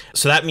capture.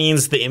 So that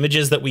means the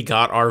images that we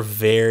got are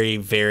very,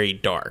 very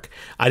dark.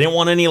 I didn't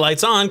want any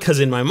lights on because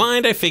in my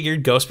mind, I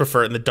figured ghosts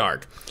prefer it in the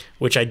dark,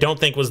 which I don't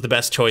think was the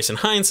best choice in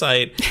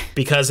hindsight,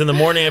 because in the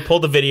morning I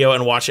pulled the video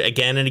and watched it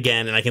again and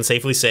again, and I can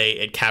safely say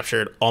it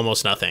captured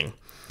almost nothing.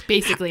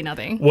 Basically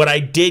nothing. What I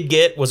did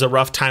get was a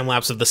rough time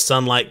lapse of the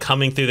sunlight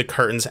coming through the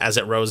curtains as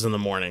it rose in the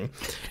morning.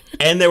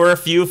 And there were a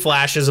few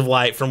flashes of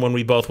light from when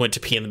we both went to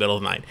pee in the middle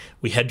of the night.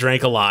 We had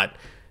drank a lot,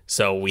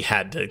 so we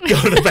had to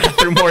go to the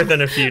bathroom more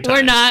than a few times.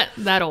 We're not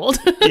that old.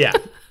 Yeah,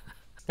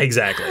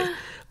 exactly.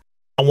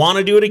 I want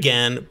to do it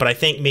again, but I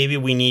think maybe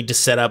we need to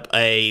set up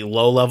a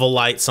low-level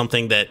light,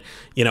 something that,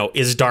 you know,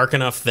 is dark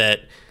enough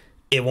that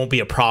it won't be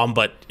a problem,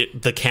 but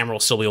the camera will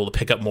still be able to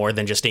pick up more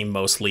than just a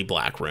mostly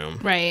black room.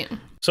 Right.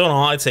 So in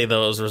all, I'd say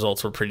those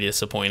results were pretty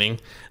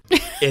disappointing.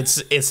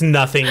 It's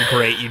nothing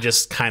great. You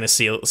just kind of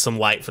see some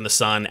light from the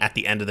sun at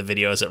the end of the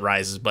video as it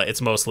rises, but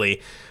it's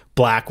mostly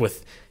black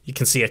with... You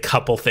can see a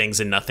couple things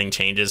and nothing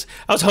changes.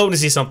 I was hoping to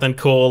see something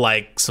cool,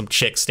 like some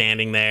chick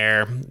standing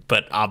there,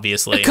 but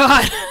obviously...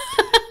 God.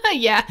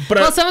 Yeah. But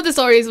well, some of the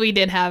stories we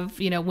did have,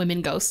 you know,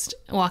 women ghosts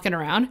walking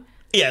around.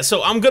 Yeah,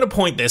 so I'm going to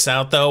point this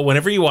out, though.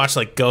 Whenever you watch,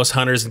 like, Ghost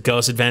Hunters and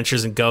Ghost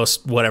Adventures and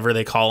Ghost whatever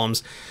they call them,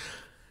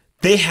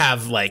 they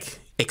have, like,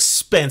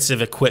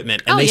 expensive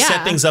equipment. And they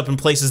set things up in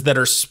places that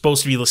are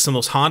supposed to be some of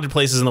those haunted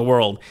places in the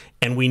world,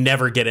 and we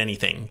never get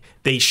anything.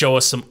 They show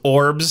us some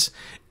orbs,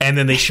 and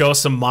then they show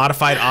us some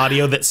modified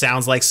audio that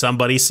sounds like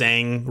somebody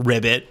saying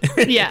ribbit.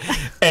 Yeah.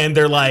 And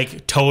they're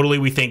like, totally,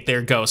 we think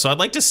they're ghosts. So I'd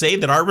like to say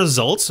that our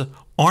results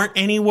aren't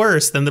any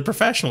worse than the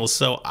professionals,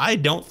 so I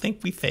don't think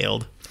we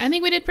failed. I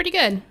think we did pretty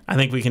good. I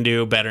think we can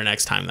do better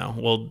next time,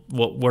 though.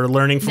 We're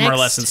learning from our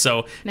lessons,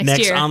 so next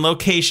year. On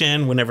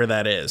location, whenever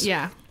that is.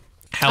 Yeah.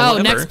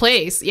 However, next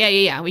place.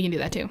 Yeah. We can do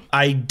that too.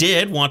 I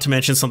did want to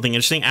mention something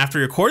interesting. After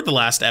we recorded the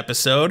last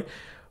episode,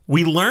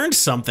 we learned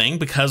something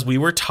because we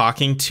were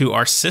talking to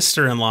our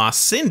sister-in-law,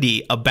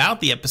 Cindy, about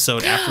the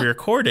episode after we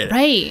recorded it.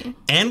 Right.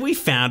 And we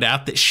found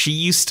out that she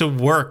used to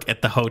work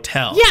at the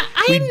hotel. Yeah,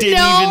 we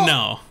didn't even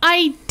know.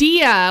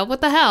 Idea.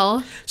 What the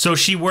hell? So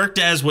she worked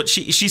as what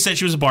she said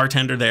she was a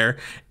bartender there,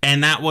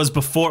 and that was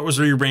before it was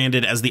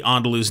rebranded as the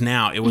Andaluz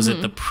now. It was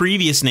at the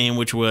previous name,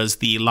 which was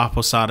the La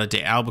Posada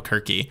de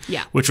Albuquerque,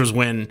 which was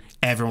when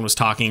everyone was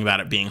talking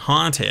about it being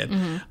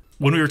haunted.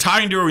 When we were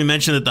talking to her, we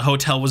mentioned that the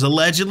hotel was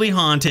allegedly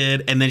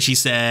haunted, and then she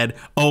said,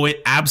 oh,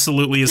 it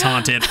absolutely is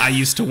haunted. I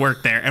used to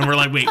work there. And we're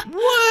like, wait,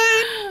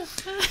 what?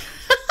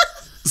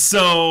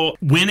 So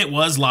when it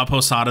was La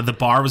Posada, the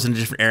bar was in a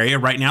different area.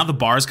 Right now, the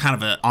bar is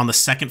kind of on the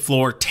second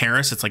floor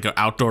terrace. It's like an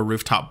outdoor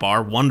rooftop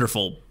bar.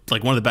 Wonderful.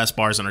 Like one of the best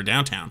bars in our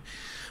downtown.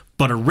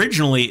 But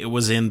originally, it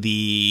was in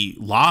the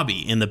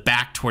lobby, in the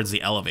back towards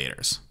the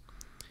elevators.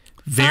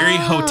 Very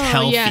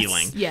hotel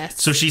feeling.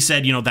 Yes. So she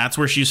said, you know, that's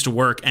where she used to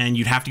work, and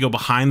you'd have to go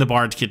behind the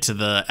bar to get to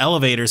the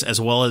elevators, as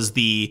well as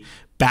the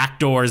back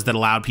doors that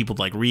allowed people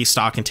to like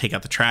restock and take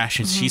out the trash.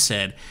 And she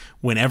said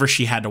whenever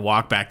she had to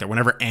walk back there,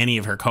 whenever any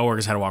of her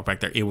coworkers had to walk back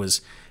there,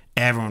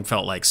 everyone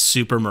felt like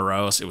super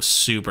morose. It was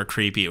super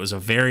creepy. It was a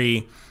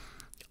very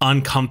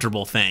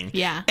uncomfortable thing.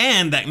 Yeah.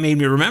 And that made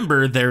me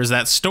remember there's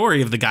that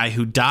story of the guy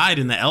who died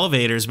in the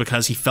elevators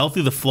because he fell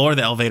through the floor of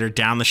the elevator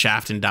down the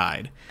shaft and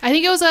died. I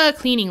think it was a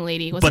cleaning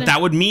lady, wasn't it? But that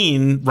would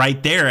mean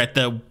right there at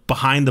the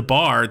behind the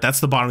bar, that's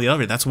the bottom of the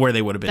elevator. That's where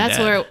they would have been dead.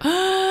 Where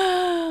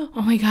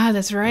oh my God,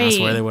 that's right. That's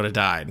where they would have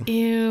died.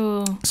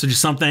 Ew. So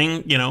just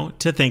something, you know,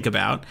 to think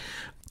about.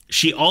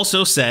 She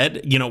also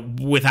said, you know,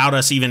 without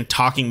us even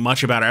talking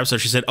much about our episode,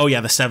 she said, oh yeah,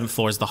 the 7th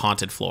floor is the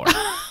haunted floor.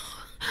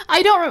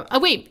 I don't...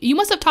 wait, you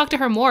must have talked to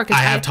her more.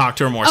 I have talked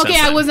to her more since then.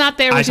 Okay, I was not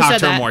there when she said that. I talked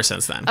to her more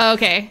since then. Oh,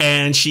 okay.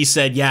 And she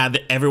said, yeah,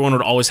 everyone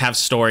would always have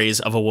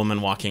stories of a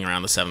woman walking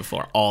around the 7th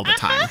floor all the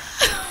time.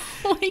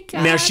 Oh my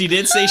God. Now, she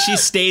did say she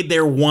stayed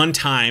there one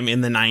time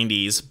in the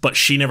 90s, but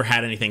she never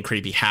had anything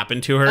creepy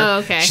happen to her. Oh,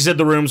 okay. She said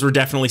the rooms were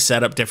definitely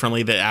set up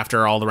differently, that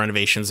after all the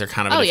renovations, they're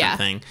kind of a different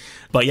thing.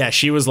 But yeah,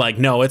 she was like,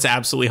 no, it's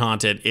absolutely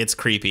haunted. It's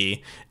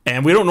creepy.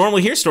 And we don't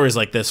normally hear stories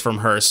like this from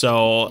her.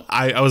 So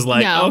I was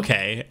like,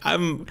 okay,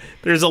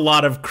 there's a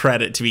lot of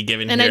credit to be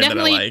given and here. And I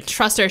definitely that I like.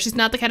 Trust her. She's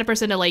not the kind of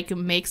person to like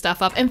make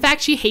stuff up. In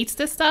fact, she hates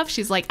this stuff.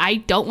 She's like, I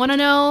don't want to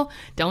know.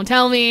 Don't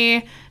tell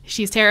me.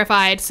 She's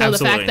terrified. So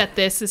Absolutely. The fact that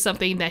this is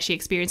something that she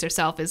experienced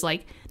herself is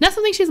like not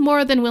something she's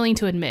more than willing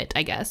to admit,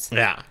 I guess.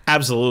 Yeah,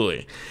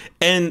 absolutely.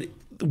 And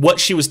what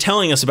she was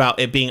telling us about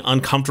it being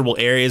uncomfortable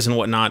areas and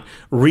whatnot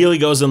really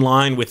goes in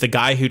line with the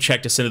guy who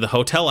checked us into the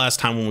hotel last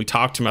time when we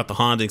talked to him about the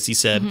hauntings. He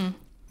said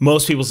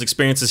most people's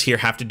experiences here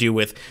have to do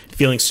with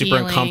feeling super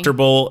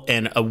uncomfortable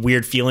and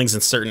weird feelings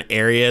in certain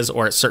areas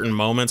or at certain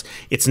moments.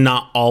 It's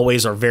not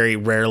always or very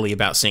rarely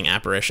about seeing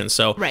apparitions.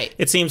 So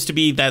it seems to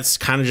be that's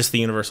kind of just the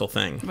universal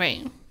thing.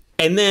 Right.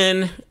 And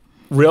then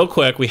real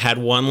quick, we had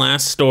one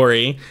last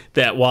story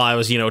that while I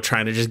was,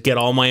 trying to just get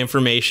all my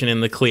information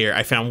in the clear,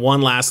 I found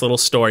one last little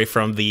story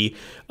from the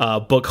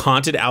book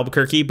Haunted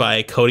Albuquerque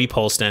by Cody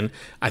Polston.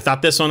 I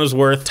thought this one was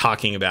worth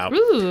talking about.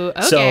 Ooh,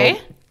 okay. So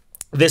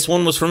this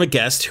one was from a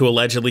guest who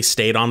allegedly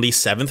stayed on the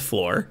 7th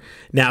floor.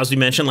 Now, as we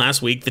mentioned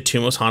last week, the two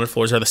most haunted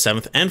floors are the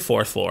 7th and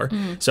 4th floor.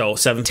 So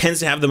 7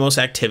 tends to have the most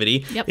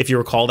activity. Yep. If you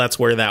recall, that's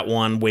where that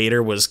one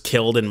waiter was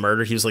killed and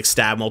murdered. He was like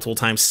stabbed multiple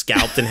times,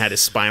 scalped, and had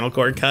his spinal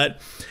cord cut.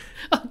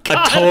 Oh,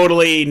 a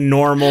totally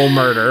normal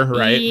murder,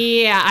 right?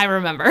 Yeah, I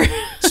remember.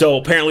 So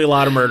apparently a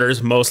lot of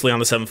murders, mostly on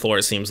the 7th floor,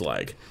 it seems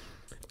like.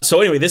 So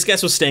anyway, this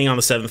guest was staying on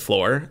the 7th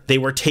floor. They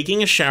were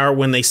taking a shower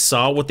when they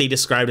saw what they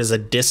described as a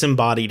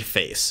disembodied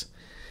face.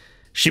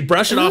 She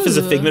brushed it off as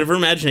a figment of her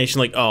imagination,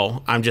 like,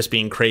 oh, I'm just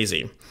being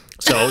crazy.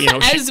 So,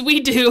 as we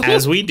do.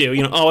 As we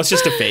do, oh, it's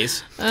just a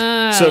face.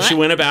 So she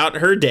went about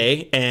her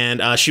day,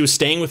 and she was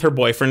staying with her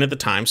boyfriend at the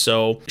time.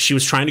 So she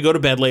was trying to go to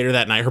bed later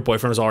that night. Her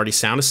boyfriend was already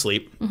sound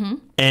asleep.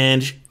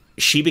 And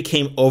she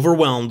became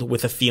overwhelmed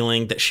with a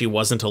feeling that she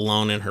wasn't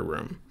alone in her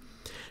room.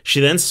 She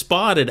then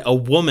spotted a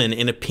woman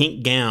in a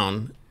pink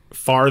gown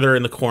farther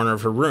in the corner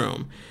of her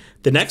room.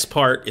 The next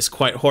part is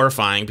quite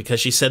horrifying because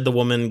she said the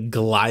woman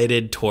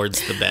glided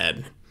towards the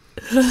bed.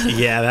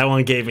 Yeah, that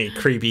one gave me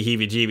creepy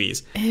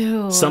heebie-jeebies.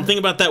 Ew. Something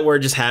about that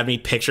word just had me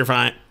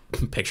picturing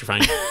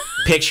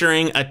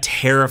a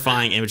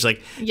terrifying image.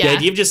 Like the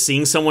idea of just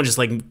seeing someone just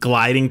like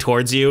gliding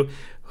towards you.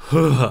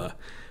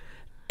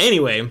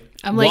 Anyway,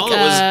 I'm like,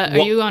 are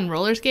you on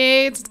roller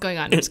skates? What's going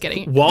on? I'm just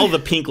kidding. While the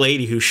pink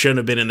lady who shouldn't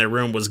have been in their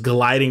room was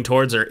gliding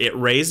towards her, it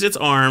raised its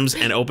arms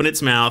and opened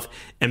its mouth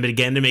and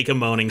began to make a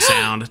moaning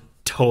sound,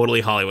 totally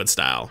Hollywood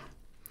style.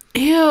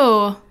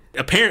 Ew.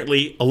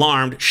 Apparently,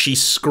 alarmed, she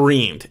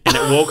screamed, and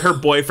it woke her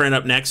boyfriend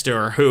up next to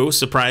her, who,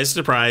 surprise,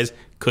 surprise,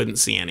 couldn't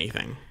see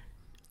anything.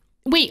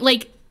 Wait,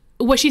 like,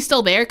 was she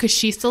still there? Could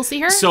she still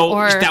see her? So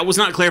that was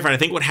not clarified. I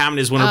think what happened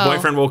is when her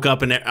boyfriend woke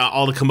up and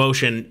all the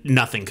commotion,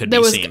 nothing could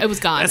be seen. It was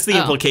gone. That's the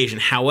implication.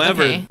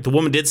 However, the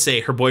woman did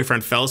say her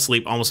boyfriend fell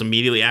asleep almost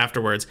immediately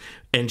afterwards,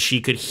 and she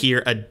could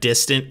hear a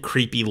distant,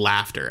 creepy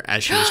laughter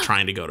as she was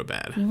trying to go to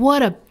bed.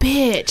 What a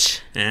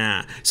bitch.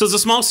 Yeah. So it's a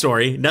small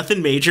story,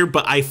 nothing major,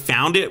 but I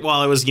found it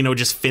while I was,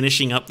 just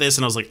finishing up this,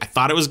 and I was like, I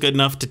thought it was good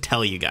enough to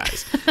tell you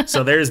guys.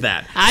 So there's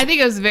that. I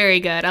think it was very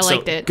good. I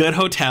liked it. Good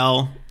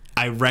hotel.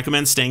 I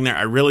recommend staying there.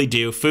 I really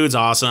do. Food's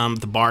awesome.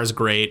 The bar's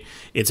great.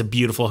 It's a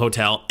beautiful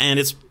hotel, and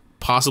it's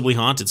possibly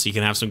haunted, so you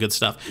can have some good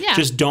stuff. Yeah.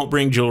 Just don't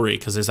bring jewelry,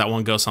 because there's that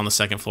one ghost on the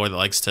 2nd floor that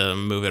likes to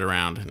move it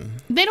around. And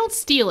they don't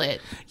steal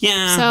it.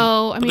 Yeah.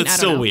 So, I mean, it's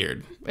still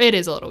weird. It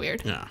is a little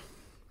weird. Yeah.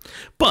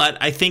 But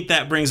I think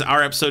that brings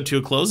our episode to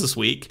a close this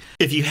week.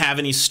 If you have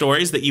any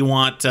stories that you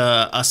want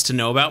us to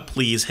know about,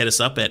 please hit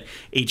us up at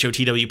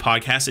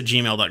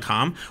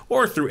hotwpodcast@gmail.com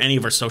or through any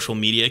of our social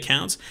media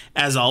accounts.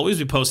 As always,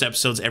 we post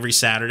episodes every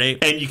Saturday,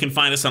 and you can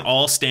find us on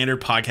all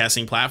standard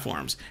podcasting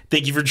platforms.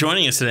 Thank you for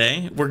joining us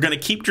today. We're going to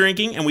keep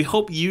drinking, and we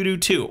hope you do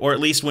too, or at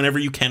least whenever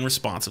you can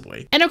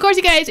responsibly. And of course,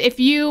 you guys, if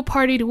you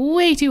partied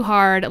way too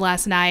hard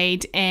last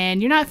night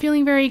and you're not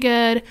feeling very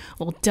good,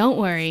 well, don't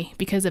worry,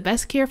 because the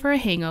best cure for a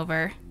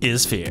hangover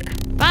is fear.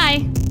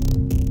 Bye.